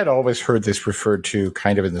 I had always heard this referred to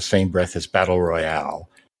kind of in the same breath as Battle Royale.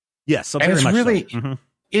 Yes, so and it's really, so.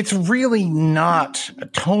 It's really not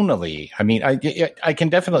tonally. I mean, I can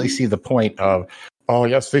definitely see the point of, oh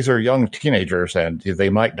yes, these are young teenagers and they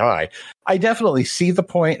might die. I definitely see the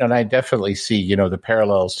point, and I definitely see the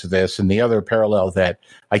parallels to this, and the other parallel that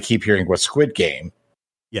I keep hearing was Squid Game.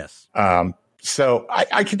 Yes. So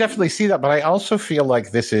I can definitely see that, but I also feel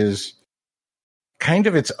like this is kind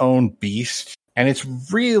of its own beast, and it's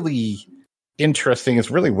really interesting.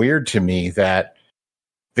 It's really weird to me that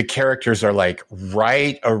the characters are like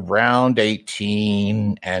right around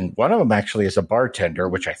 18, and one of them actually is a bartender,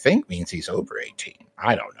 which I think means he's over 18.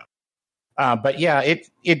 I don't know. But yeah,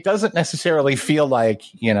 it doesn't necessarily feel like,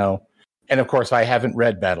 And of course, I haven't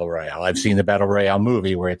read Battle Royale. I've seen the Battle Royale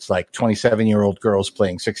movie where it's like 27-year-old girls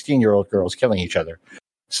playing 16-year-old girls killing each other.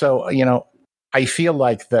 So, I feel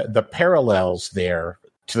like the parallels there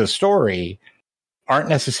to the story aren't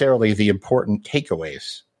necessarily the important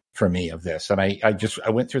takeaways for me of this. And I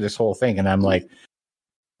went through this whole thing and I'm like,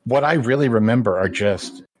 what I really remember are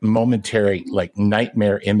just momentary, like,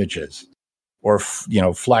 nightmare images or,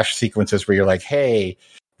 flash sequences where you're like, hey,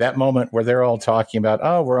 that moment where they're all talking about,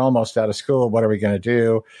 oh, we're almost out of school. What are we going to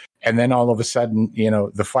do? And then all of a sudden,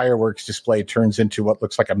 the fireworks display turns into what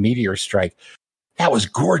looks like a meteor strike. That was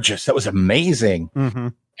gorgeous. That was amazing. Mm-hmm.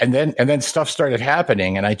 And then stuff started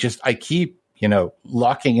happening. And I keep,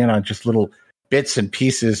 locking in on just little bits and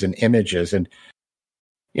pieces and images. And,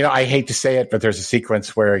 I hate to say it, but there's a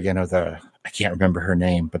sequence where, I can't remember her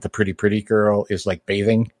name, but the pretty girl is like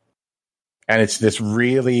bathing. And it's this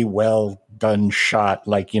really well done shot,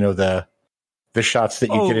 like, the shots that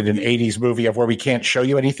you get in an 80s movie of where we can't show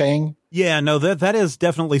you anything. Yeah, no, that is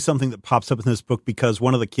definitely something that pops up in this book because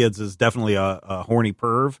one of the kids is definitely a horny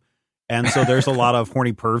perv. And so there's a lot of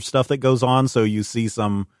horny perv stuff that goes on. So you see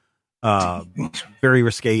some very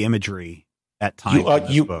risque imagery at times in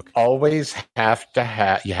this book. Always have to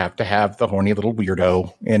have the horny little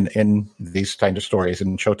weirdo in these kind of stories.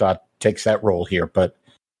 And Chota takes that role here. But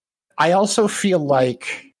I also feel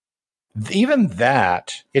like even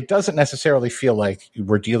that, it doesn't necessarily feel like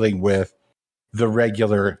we're dealing with the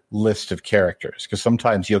regular list of characters, because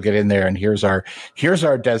sometimes you'll get in there and here's our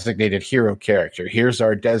designated hero character, here's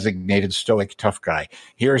our designated stoic tough guy,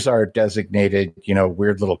 here's our designated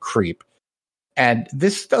weird little creep, and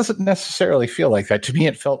this doesn't necessarily feel like that. To me,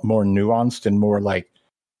 it felt more nuanced and more like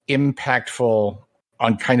impactful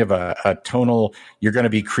on kind of a tonal, you're going to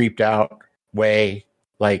be creeped out way.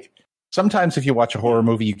 Like sometimes if you watch a horror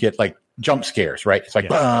movie, you get like jump scares, right? It's like,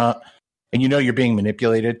 and you're being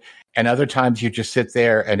manipulated. And other times you just sit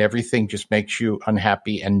there and everything just makes you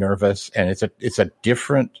unhappy and nervous. And it's a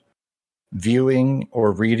different viewing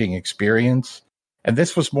or reading experience. And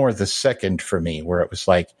this was more the second for me, where it was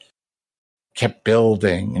like kept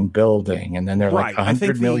building and building. And then there are like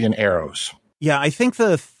 100 million arrows. Yeah, I think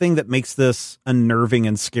the thing that makes this unnerving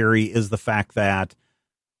and scary is the fact that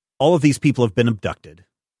all of these people have been abducted,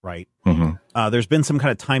 right? Mm-hmm. There's been some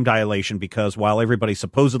kind of time dilation because while everybody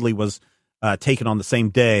supposedly was taken on the same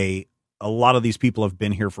day, a lot of these people have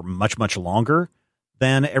been here for much, much longer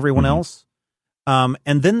than everyone else. And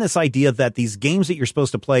then this idea that these games that you're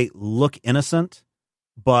supposed to play look innocent,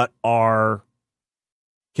 but can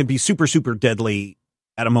be super, super deadly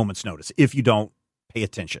at a moment's notice if you don't pay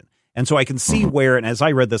attention. And so I can see where, and as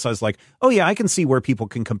I read this, I was like, oh yeah, I can see where people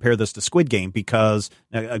can compare this to Squid Game because,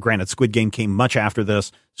 granted, Squid Game came much after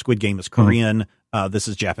this. Squid Game is Korean. This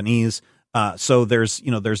is Japanese. So there's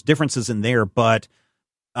differences in there, but,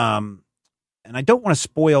 and I don't want to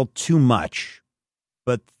spoil too much,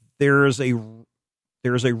 but there's a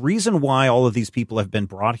reason why all of these people have been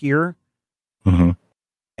brought here. Mm-hmm.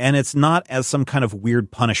 And it's not as some kind of weird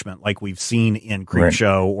punishment like we've seen in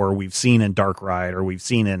Creepshow or we've seen in Dark Ride or we've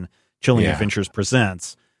seen in Chilling Adventures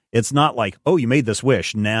Presents. It's not like, oh, you made this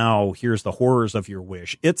wish, now here's the horrors of your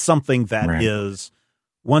wish. It's something that is,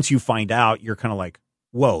 once you find out, you're kind of like,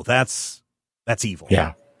 whoa, that's evil.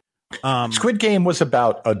 Yeah. Squid Game was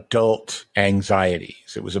about adult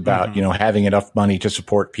anxieties. It was about, having enough money to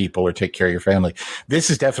support people or take care of your family. This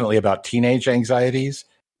is definitely about teenage anxieties.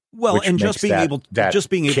 Well, and just being able to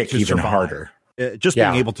even survive. harder.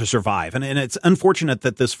 Being able to survive. And it's unfortunate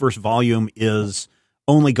that this first volume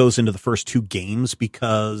only goes into the first two games,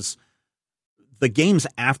 because the games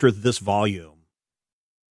after this volume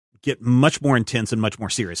get much more intense and much more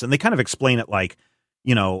serious. And they kind of explain it like,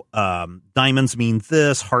 diamonds mean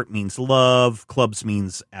this, heart means love, clubs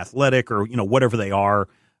means athletic, or, whatever they are.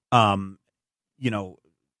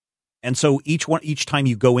 And so each time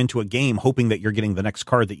you go into a game hoping that you're getting the next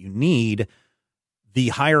card that you need, the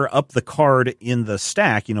higher up the card in the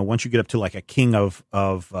stack, once you get up to like a king of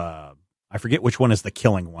I forget which one is the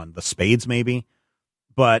killing one, the spades maybe.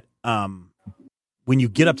 But when you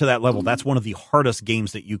get up to that level, that's one of the hardest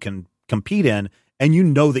games that you can compete in, and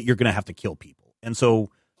that you're going to have to kill people. And so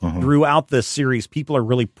throughout this series, people are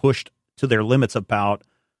really pushed to their limits about,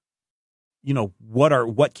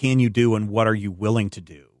 what can you do and what are you willing to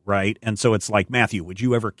do? Right. And so it's like, Matthew, would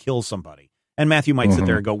you ever kill somebody? And Matthew might sit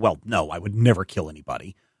there and go, well, no, I would never kill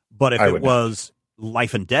anybody. But if it was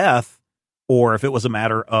life and death, or if it was a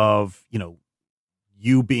matter of,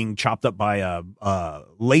 you being chopped up by a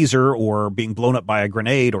laser or being blown up by a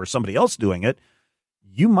grenade or somebody else doing it,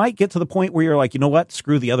 you might get to the point where you're like, you know what?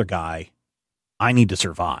 Screw the other guy. I need to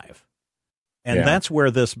survive. And that's where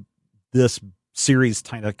this series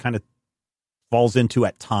kind of falls into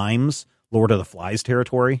at times Lord of the Flies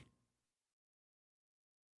territory.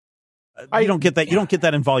 You don't get that. You don't get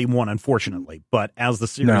that in Volume 1, unfortunately. But as the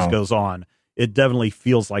series goes on, it definitely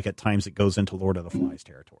feels like at times it goes into Lord of the Flies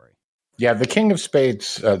territory. Yeah, the King of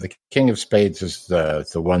Spades. The King of Spades is the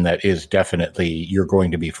one that is definitely you're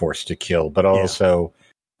going to be forced to kill, but also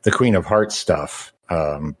the Queen of Hearts stuff,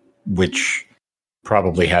 which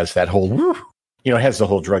probably has that whole, has the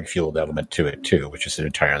whole drug fueled element to it too, which is an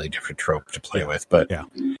entirely different trope to play with. But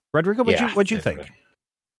Rodrigo, what'd you think?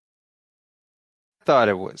 Thought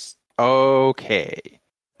it was okay.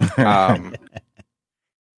 I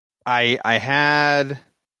had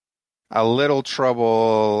a little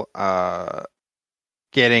trouble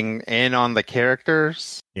getting in on the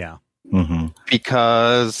characters. Yeah. Mm-hmm.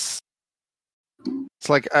 Because it's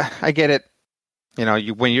like, I get it.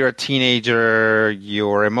 When you're a teenager,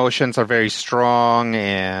 your emotions are very strong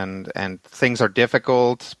and things are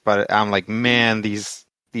difficult. But I'm like, man, these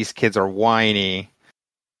kids are whiny.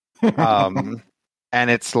 And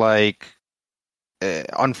it's like,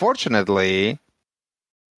 unfortunately,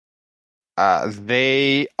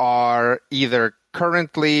 they are either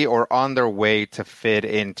currently or on their way to fit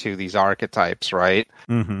into these archetypes, right?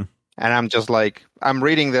 Mm-hmm. And I'm just like, I'm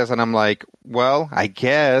reading this and I'm like, well, I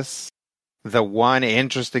guess the one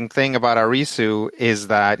interesting thing about Arisu is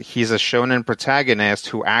that he's a shonen protagonist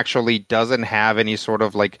who actually doesn't have any sort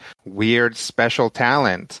of like weird special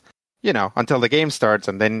talent, until the game starts,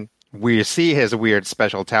 and then we see his weird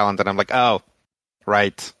special talent, and I'm like, oh,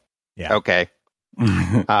 right. Yeah. Okay.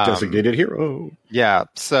 Designated hero. Yeah.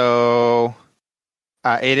 So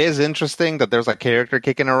it is interesting that there's a character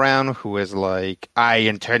kicking around who is like, I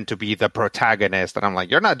intend to be the protagonist. And I'm like,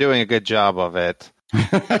 you're not doing a good job of it.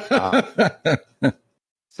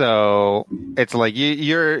 So it's like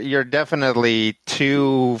you're definitely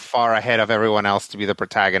too far ahead of everyone else to be the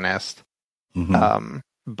protagonist. Mm-hmm.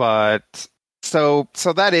 But so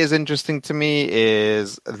that is interesting to me,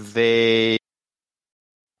 is they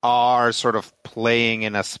are sort of playing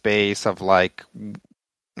in a space of like,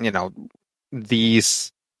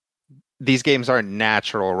 these games aren't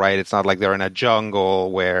natural, right? It's not like they're in a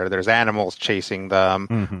jungle where there's animals chasing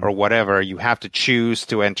them or whatever. You have to choose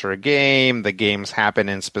to enter a game. The games happen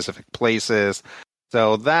in specific places.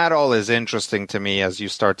 So that all is interesting to me as you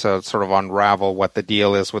start to sort of unravel what the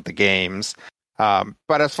deal is with the games.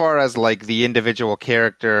 But as far as like the individual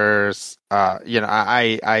characters,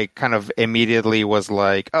 I kind of immediately was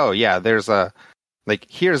like, oh yeah, here's the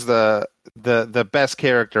best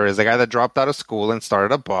character is the guy that dropped out of school and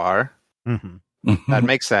started a bar. Mm-hmm. That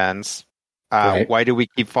makes sense. Right. Why do we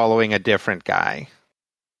keep following a different guy?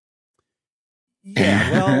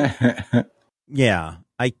 Yeah, well, yeah.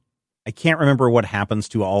 I can't remember what happens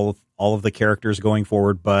to all of the characters going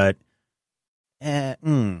forward, but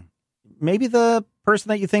maybe the person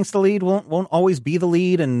that you think's the lead won't always be the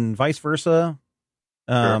lead, and vice versa.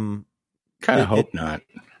 Kind of hope not.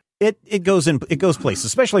 It goes places,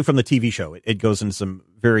 especially from the TV show. It goes into some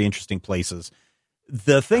very interesting places.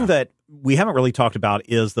 The thing that we haven't really talked about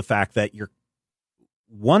is the fact that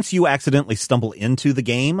once you accidentally stumble into the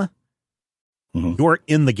game, you're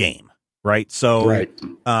in the game, right? So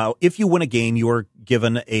if you win a game, you're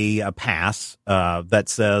given a pass that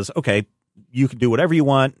says, okay, you can do whatever you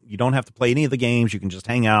want. You don't have to play any of the games. You can just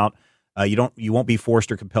hang out. You won't be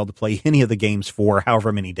forced or compelled to play any of the games for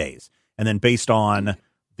however many days. And then based on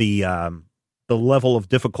the level of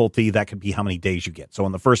difficulty, that could be how many days you get. So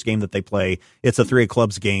in the first game that they play, it's a 3 of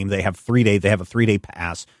clubs game. They have 3 day. They have a 3-day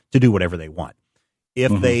pass to do whatever they want.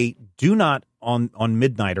 If they do not on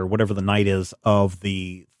midnight or whatever the night is of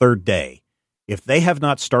the third day, if they have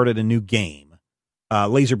not started a new game,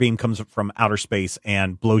 laser beam comes from outer space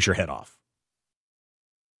and blows your head off.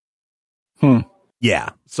 Yeah.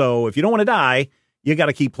 So if you don't want to die, you got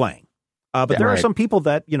to keep playing. But there are some people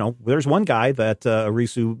that, there's one guy that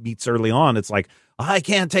Arisu meets early on. It's like, I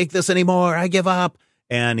can't take this anymore. I give up.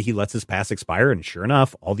 And he lets his pass expire. And sure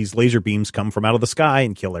enough, all these laser beams come from out of the sky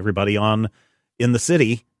and kill everybody in the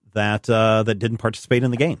city that didn't participate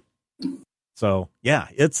in the game. So, yeah,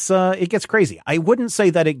 it gets crazy. I wouldn't say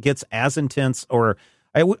that it gets as intense, or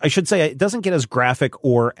I should say it doesn't get as graphic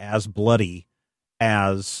or as bloody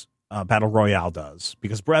as Battle Royale does,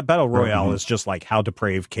 because Battle Royale is just like, how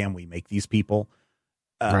depraved can we make these people?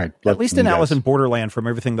 At least in Alice in Borderland, from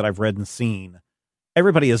everything that I've read and seen,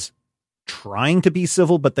 everybody is trying to be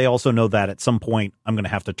civil, but they also know that at some point I'm going to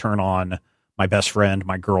have to turn on my best friend,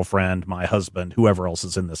 my girlfriend, my husband, whoever else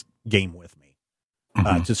is in this game with me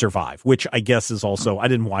to survive, which I guess is also, I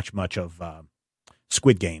didn't watch much of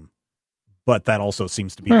Squid Game, but that also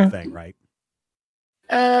seems to be the thing, right?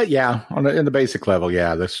 Yeah, in the basic level,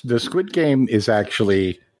 yeah. The Squid Game is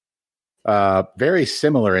actually very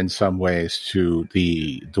similar in some ways to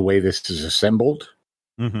the way this is assembled.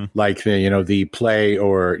 Mm-hmm. Like the play,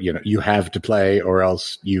 or you have to play or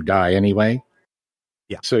else you die anyway.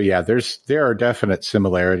 Yeah. So yeah, there are definite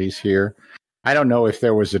similarities here. I don't know if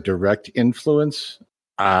there was a direct influence.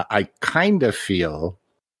 I kind of feel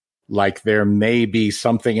like there may be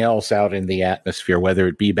something else out in the atmosphere, whether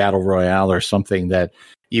it be Battle Royale or something that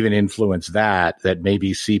even influenced that may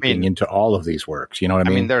be seeping into all of these works. You know what I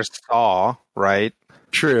mean? I mean, there's Saw, right?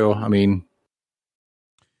 True. I mean,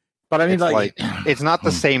 but I mean, It's it's not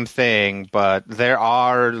the same thing, but there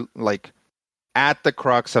are at the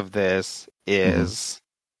crux of this is,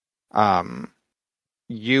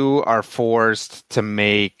 you are forced to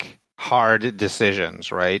make hard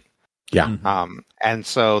decisions, right? Yeah. And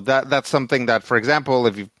so that's something that, for example,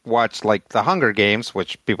 if you've watched The Hunger Games,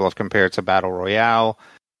 which people have compared to Battle Royale,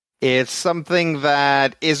 it's something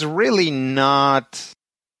that is really not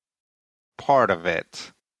part of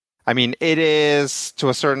it. I mean, it is to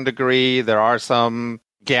a certain degree. There are some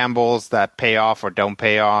gambles that pay off or don't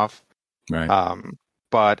pay off. Right.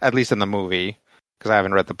 But at least in the movie, because I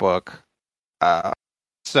haven't read the book.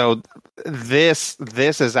 So this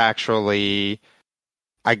is actually,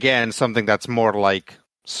 again, something that's more like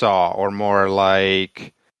Saw, or more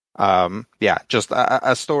like, just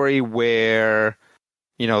a story where,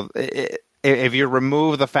 if you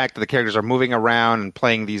remove the fact that the characters are moving around and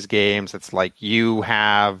playing these games, it's like you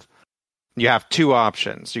have two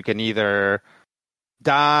options. You can either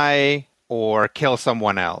die or kill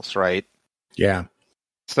someone else, right? Yeah.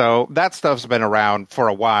 So that stuff's been around for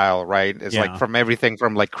a while, right? It's from everything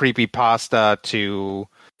from creepypasta to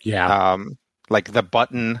The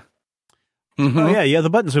Button. Mm-hmm. Oh yeah, The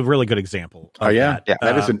Button's a really good example.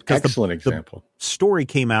 That is an excellent example. The story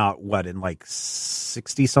came out in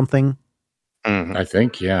 60 something. Mm-hmm. I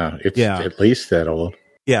think it's at least that old.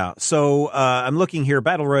 Yeah, so I'm looking here.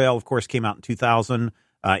 Battle Royale, of course, came out in 2000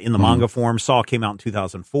 in the manga form. Saw came out in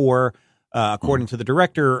 2004. According to the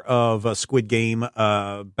director of Squid Game,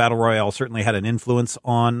 Battle Royale certainly had an influence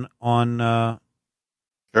on the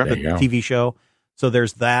TV show. So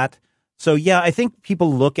there's that. So yeah, I think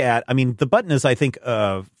people look at, The Button is, I think,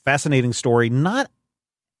 a fascinating story. Not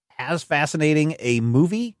as fascinating a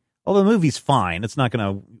movie, although the movie's fine. It's not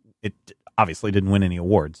going to, it obviously didn't win any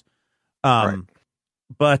awards. Right.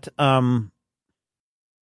 But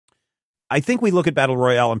I think we look at Battle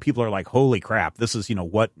Royale and people are like, holy crap, this is,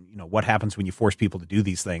 what happens when you force people to do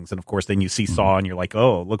these things. And of course, then you see Saw and you're like,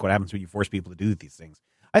 oh, look what happens when you force people to do these things.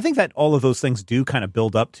 I think that all of those things do kind of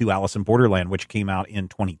build up to Alice in Borderland, which came out in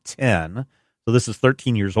 2010. So this is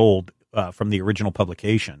 13 years old from the original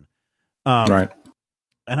publication. Right.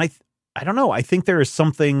 And I don't know. I think there is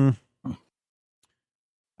something, I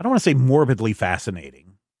don't want to say morbidly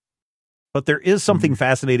fascinating, but there is something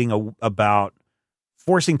fascinating about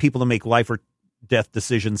forcing people to make life or death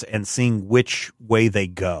decisions and seeing which way they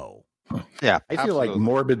go. Yeah, I feel like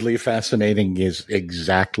morbidly fascinating is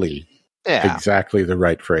exactly the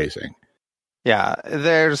right phrasing. Yeah,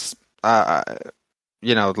 there's,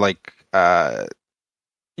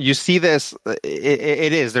 you see this,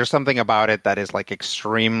 there's something about it that is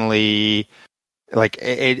extremely,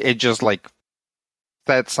 it just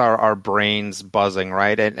sets our brains buzzing,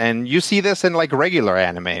 right? And you see this in regular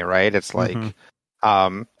anime, right? It's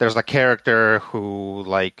there's a character who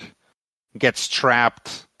gets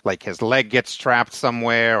trapped, his leg gets trapped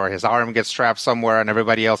somewhere or his arm gets trapped somewhere and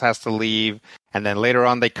everybody else has to leave. And then later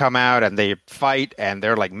on they come out and they fight and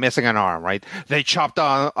they're missing an arm, right? They chopped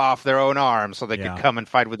off their own arm so they could come and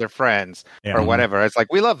fight with their friends or whatever. It's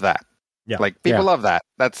we love that. Yeah. People love that.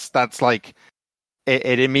 That's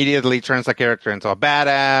it immediately turns the character into a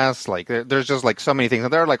badass. There's just so many things.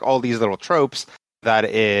 And there are all these little tropes that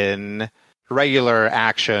in regular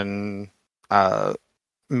action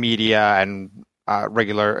media and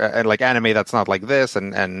regular anime that's not like this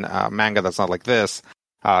and manga that's not like this,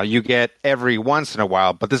 you get every once in a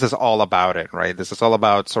while, but this is all about it, right? This is all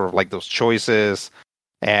about sort of those choices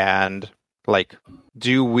and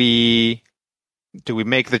do we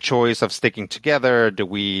make the choice of sticking together? Do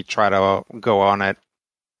we try to go on it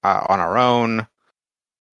on our own?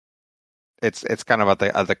 It's kind of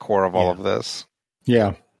at the core of all of this.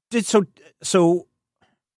 Yeah. So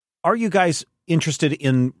are you guys interested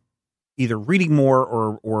in either reading more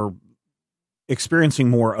or experiencing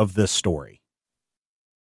more of this story?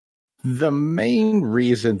 The main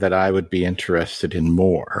reason that I would be interested in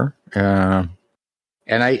more, and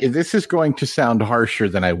this is going to sound harsher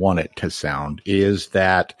than I want it to sound, is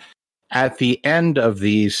that at the end of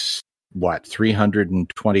these what,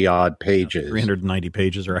 320 odd pages, 390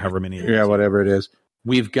 pages, or however many. Yeah, whatever it is.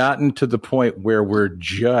 We've gotten to the point where we're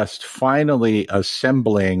just finally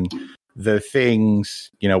assembling the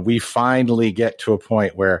things. We finally get to a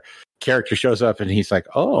point where character shows up and he's like,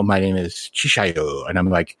 "Oh, my name is Cheshire," and I'm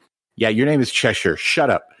like, "Yeah, your name is Cheshire. Shut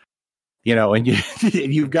up." And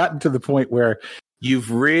you've gotten to the point where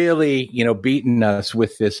you've really, beaten us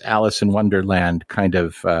with this Alice in Wonderland kind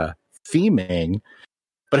of theming,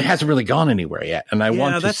 but it hasn't really gone anywhere yet. And I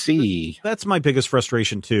want to see. That's my biggest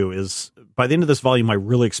frustration too, is by the end of this volume, I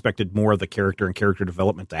really expected more of the character and character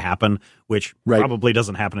development to happen, which probably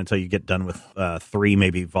doesn't happen until you get done with 3,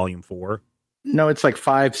 maybe volume 4. No, it's like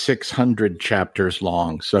 500-600 chapters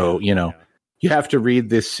long. So, you have to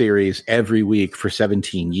read this series every week for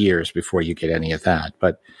 17 years before you get any of that.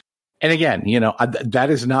 And again, that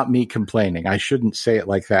is not me complaining. I shouldn't say it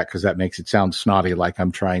like that because that makes it sound snotty, like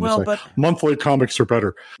I'm trying to say monthly comics are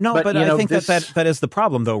better. No, but I think that is the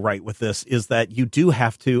problem, though, right, with this, is that you do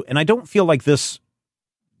have to, and I don't feel like this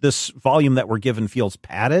volume that we're given feels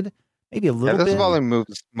padded. Maybe a little bit. This volume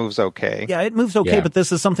moves okay. Yeah, it moves okay, but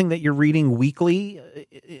this is something that you're reading weekly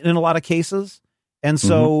in a lot of cases. And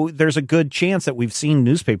so there's a good chance that we've seen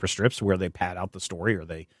newspaper strips where they pad out the story or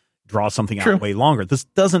they draw something out way longer. This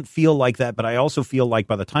doesn't feel like that, but I also feel like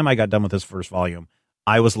by the time I got done with this first volume,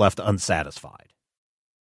 I was left unsatisfied.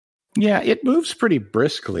 Yeah, it moves pretty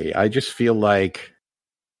briskly. I just feel like,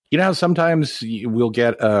 how sometimes we'll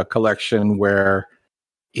get a collection where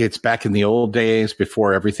it's back in the old days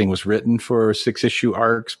before everything was written for 6-issue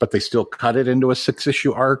arcs, but they still cut it into a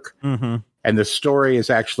 6-issue arc. Mm-hmm. And the story is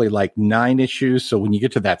actually like 9 issues. So when you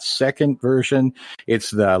get to that second version, it's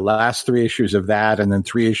the last 3 issues of that and then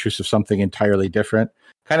 3 issues of something entirely different.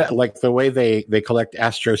 Kind of like the way they collect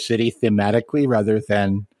Astro City thematically rather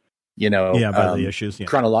than, by the issues,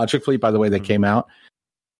 chronologically by the way they came out.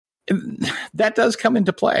 And that does come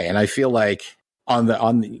into play. And I feel like in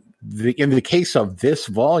the case of this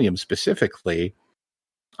volume specifically,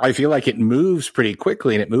 I feel like it moves pretty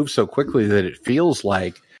quickly, and it moves so quickly that it feels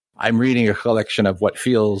like I'm reading a collection of what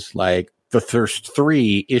feels like the first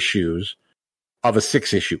 3 issues of a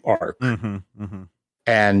 6-issue arc. Mm-hmm, mm-hmm.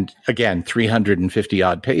 And again, 350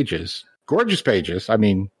 odd pages, gorgeous pages. I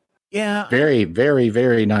mean, very, very,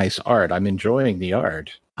 very nice art. I'm enjoying the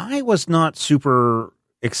art. I was not super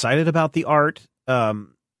excited about the art,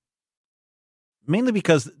 mainly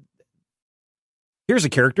because here's a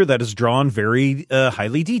character that is drawn very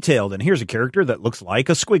highly detailed, and here's a character that looks like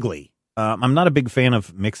a squiggly. I'm not a big fan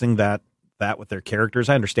of mixing that with their characters.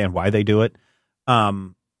 I understand why they do it.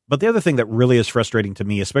 But the other thing that really is frustrating to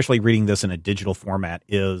me, especially reading this in a digital format,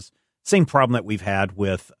 is same problem that we've had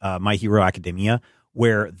with My Hero Academia,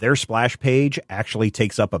 where their splash page actually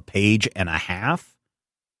takes up a page and a half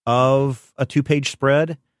of a 2-page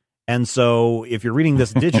spread. And so if you're reading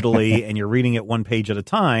this digitally and you're reading it 1 page at a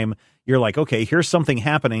time, you're like, okay, here's something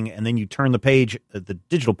happening. And then you turn the page, the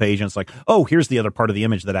digital page, and it's like, oh, here's the other part of the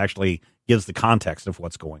image that actually gives the context of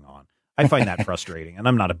what's going on. I find that frustrating, and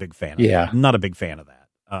I'm not a big fan of that. I'm not a big fan of that.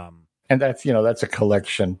 And that's a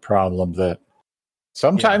collection problem that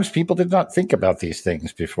sometimes people did not think about these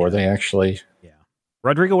things before they actually. Yeah.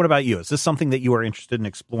 Rodrigo, what about you? Is this something that you are interested in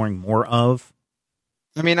exploring more of?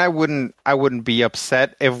 I mean, I wouldn't be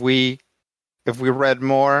upset if we read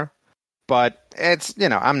more, but it's,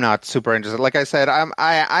 I'm not super interested. Like I said,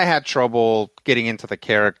 I had trouble getting into the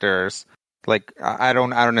characters. Like I don't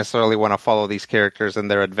necessarily want to follow these characters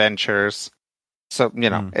and their adventures. So,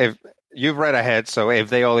 if you've read ahead, so if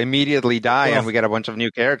they all immediately die and we get a bunch of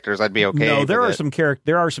new characters, I'd be okay. No, there are some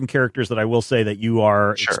characters that I will say that you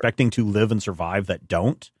are expecting to live and survive that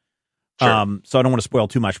don't. Sure. So I don't want to spoil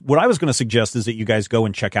too much. What I was going to suggest is that you guys go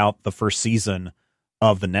and check out the first season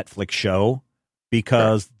of the Netflix show,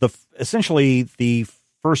 because essentially the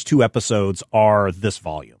first 2 episodes are this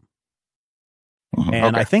volume.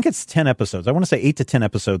 And I think it's 10 episodes. I want to say 8 to 10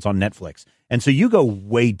 episodes on Netflix. And so you go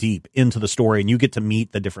way deep into the story, and you get to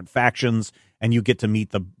meet the different factions, and you get to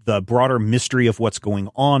meet the broader mystery of what's going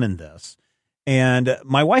on in this. And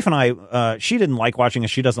my wife and I, she didn't like watching it.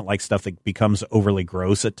 She doesn't like stuff that becomes overly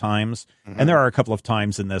gross at times. Mm-hmm. And there are a couple of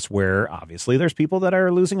times in this where obviously there's people that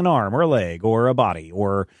are losing an arm or a leg or a body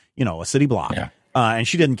or, a city block. Yeah. And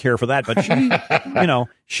she didn't care for that, but she,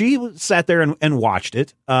 she sat there and watched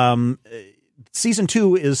it. Season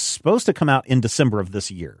 2 is supposed to come out in December of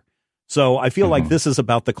this year. So I feel like this is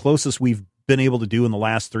about the closest we've been able to do in the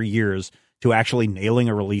last 3 years to actually nailing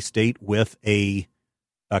a release date with a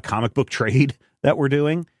comic book trade that we're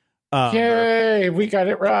doing. Yay, we got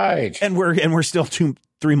it right. And we're still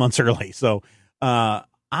 3 months early. So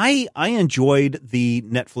I enjoyed the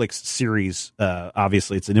Netflix series.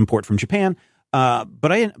 Obviously, it's an import from Japan,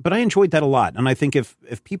 but I enjoyed that a lot. And I think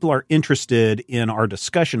if people are interested in our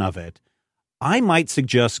discussion of it, I might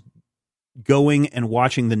suggest going and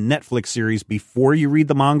watching the Netflix series before you read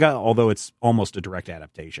the manga, although it's almost a direct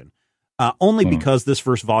adaptation. Only because this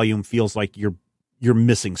first volume feels like you're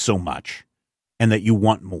missing so much, and that you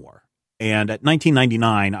want more. And at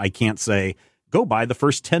 $19.99, I can't say, go buy the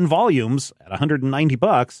first 10 volumes at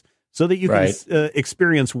 $190 so that you can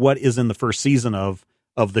experience what is in the first season of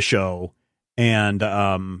the show and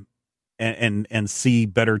see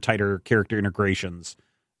better, tighter character integrations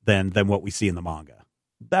than what we see in the manga.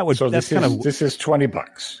 This is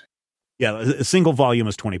 $20. Yeah, a single volume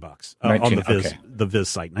is $20 on the Viz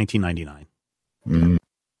site, $19.99. Mm.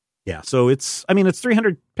 Yeah, so it's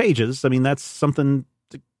 300 pages. I mean, that's something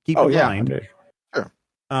to keep in mind. Sure.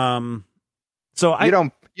 So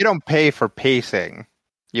you don't pay for pacing.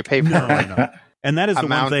 You pay for no. And that is the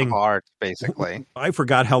one thing. Of art, basically. I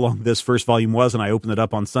forgot how long this first volume was, and I opened it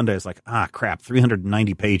up on Sunday. It's like, crap,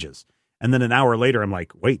 390 pages. And then an hour later, I'm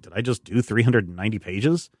like, wait, did I just do 390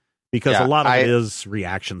 pages? Because a lot of it is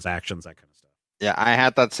reactions, actions, that kind of stuff. Yeah, I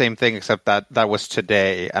had that same thing, except that was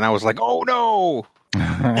today, and I was like, oh no.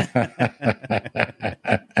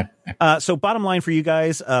 So bottom line for you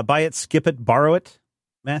guys, buy it, skip it, borrow it,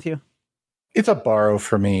 Matthew? It's a borrow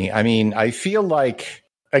for me. I mean, I feel like,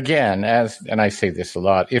 again, and I say this a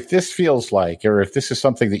lot, if this feels like, or if this is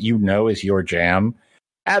something that you know is your jam,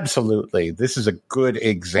 absolutely, this is a good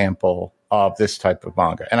example of this type of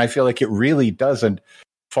manga. And I feel like it really doesn't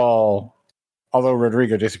fall, although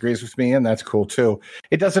Rodrigo disagrees with me, and that's cool too,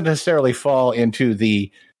 it doesn't necessarily fall into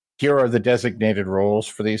the, here are the designated roles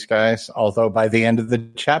for these guys, although by the end of the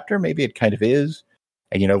chapter, maybe it kind of is.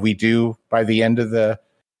 And, we do, by the end of the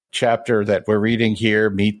chapter that we're reading here,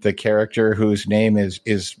 meet the character whose name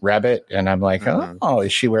is Rabbit, and I'm like, oh,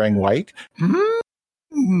 is she wearing white?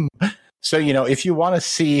 Mm-hmm. So, if you want to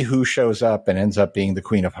see who shows up and ends up being the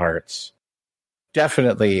Queen of Hearts,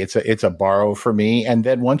 definitely it's a borrow for me. And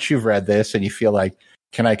then once you've read this and you feel like,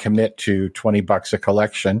 can I commit to $20 a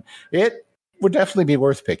collection? It would definitely be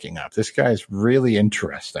worth picking up. This guy's really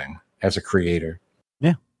interesting as a creator.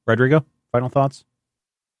 Yeah. Rodrigo, final thoughts?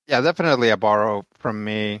 Yeah, definitely a borrow from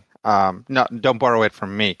me. No, don't borrow it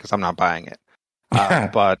from me because I'm not buying it.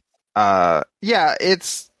 But yeah,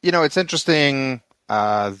 it's interesting.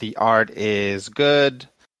 The art is good.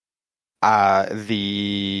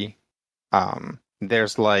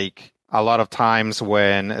 There's like a lot of times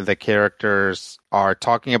when the characters are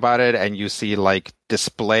talking about it and you see like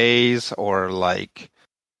displays or like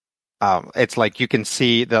it's like you can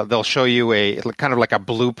see they'll show you a kind of like a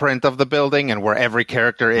blueprint of the building and where every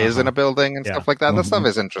character is in a building and stuff like that. That stuff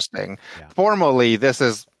is interesting. Yeah. Formally, this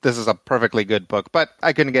is a perfectly good book, but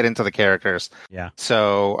I couldn't get into the characters. Yeah.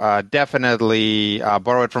 So definitely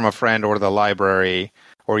borrow it from a friend or the library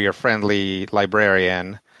or your friendly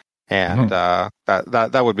librarian, and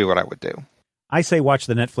that would be what I would do. I say watch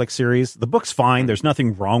the Netflix series. The book's fine. There's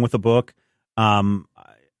nothing wrong with the book.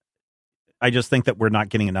 I just think that we're not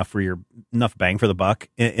getting enough bang for the buck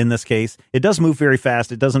in this case. It does move very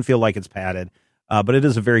fast. It doesn't feel like it's padded, but it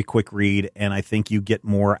is a very quick read, and I think you get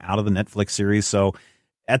more out of the Netflix series. So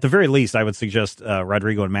at the very least, I would suggest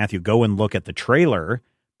Rodrigo and Matthew go and look at the trailer,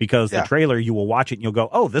 because the trailer, you will watch it and you'll go,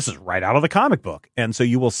 oh, this is right out of the comic book. And so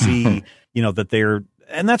you will see, that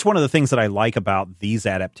and that's one of the things that I like about these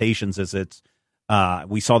adaptations is it's,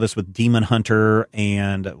 we saw this with Demon Hunter,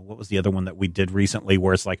 and what was the other one that we did recently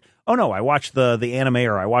where it's like, oh no, I watched the anime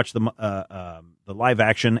or I watched the live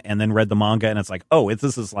action and then read the manga, and it's like, oh,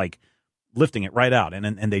 this is like lifting it right out,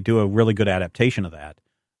 and they do a really good adaptation of that.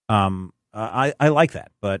 I like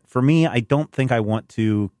that, but for me, I don't think I want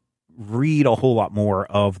to read a whole lot more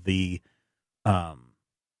of the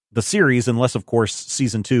series, unless of course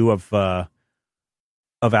season 2 of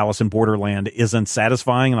Alice in Borderland isn't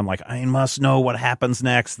satisfying, and I'm like, I must know what happens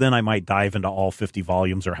next. Then I might dive into all 50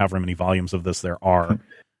 volumes or however many volumes of this there are.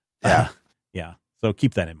 Yeah. So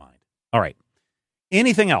keep that in mind. All right.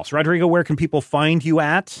 Anything else? Rodrigo, where can people find you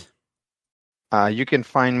at? You can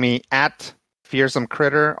find me at Fearsome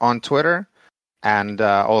Critter on Twitter. And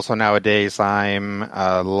also nowadays I'm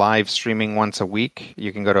live streaming once a week.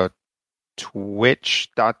 You can go to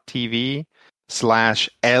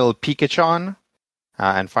twitch.tv/LPikachon.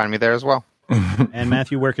 And find me there as well. And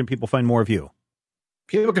Matthew, where can people find more of you?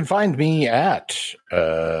 People can find me at,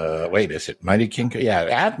 is it Mighty King? Yeah,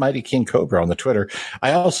 at Mighty King Cobra on the Twitter.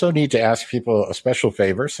 I also need to ask people a special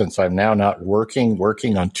favor, since I'm now not working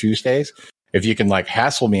on Tuesdays, if you can like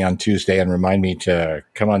hassle me on Tuesday and remind me to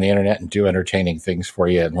come on the internet and do entertaining things for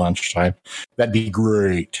you at lunchtime, that'd be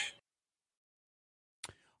great.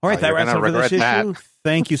 All right, that wraps up for this issue.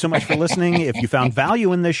 Thank you so much for listening. If you found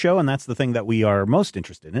value in this show, and that's the thing that we are most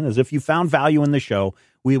interested in, is if you found value in the show,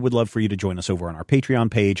 we would love for you to join us over on our Patreon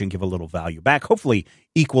page and give a little value back. Hopefully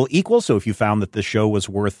equal. So if you found that this show was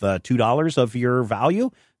worth $2 of your value,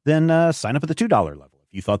 then sign up at the $2 level.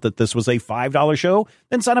 If you thought that this was a $5 show,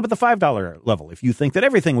 then sign up at the $5 level. If you think that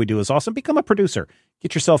everything we do is awesome, become a producer.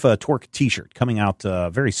 Get yourself a Torque t-shirt coming out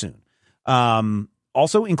very soon.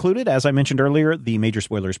 Also included, as I mentioned earlier, the Major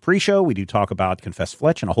Spoilers pre-show. We do talk about Confess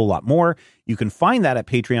Fletch and a whole lot more. You can find that at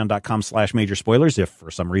patreon.com/Major Spoilers if for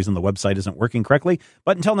some reason the website isn't working correctly.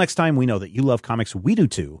 But until next time, we know that you love comics. We do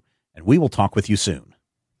too. And we will talk with you soon.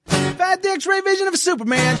 Fat the X-ray vision of a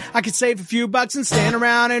Superman. I could save a few bucks and stand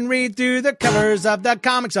around and read through the covers of the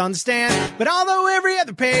comics on the stand. But although every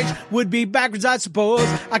other page would be backwards, I suppose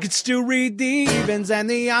I could still read the evens and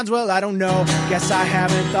the odds. Well, I don't know. Guess I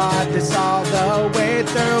haven't thought this all the way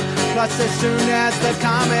through. Plus, as soon as the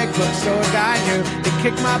comic book store guy knew, they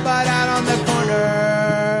kicked my butt out on the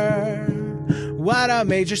corner. What a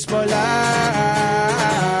major spoiler.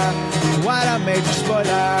 What a major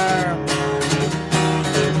spoiler.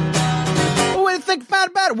 Think about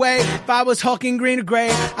a better way. If I was hulking green or gray,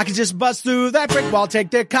 I could just bust through that brick wall, take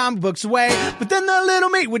their comic books away. But then the little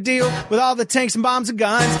meat would deal with all the tanks and bombs and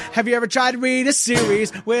guns. Have you ever tried to read a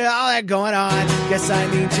series with all that going on? Guess I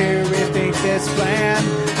need to rethink this plan.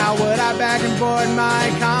 How would I bag and board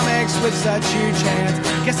my comics with such huge hands?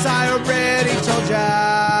 Guess I already told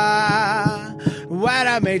ya. What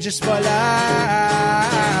a major spoiler.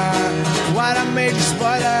 What a major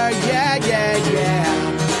spoiler. Yeah.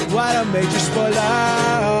 What a major spoiler.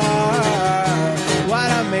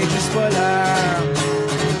 What a major spoiler.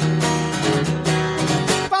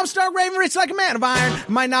 If I'm Stark Raven, rich like a man of iron, I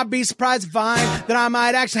might not be surprised to find that I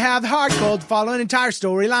might actually have the heart cold to follow an entire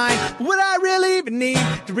storyline. But would I really even need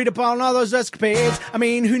to read up on all those escapades? I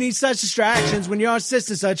mean, who needs such distractions when your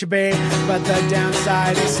sister's such a babe? But the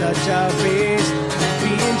downside is such a beast.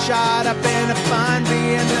 Being shot up in a fun,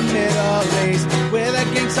 be in the Middle East with a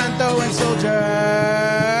gang sign throwing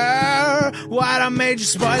soldier. What a major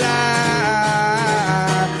spoiler.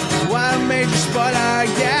 What a major spoiler.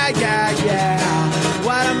 Yeah.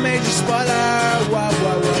 What a major spoiler.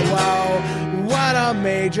 Whoa. What a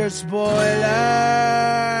major spoiler.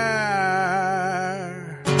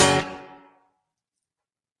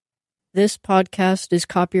 This podcast is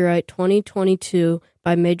copyright 2022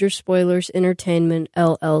 by Major Spoilers Entertainment,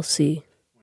 LLC.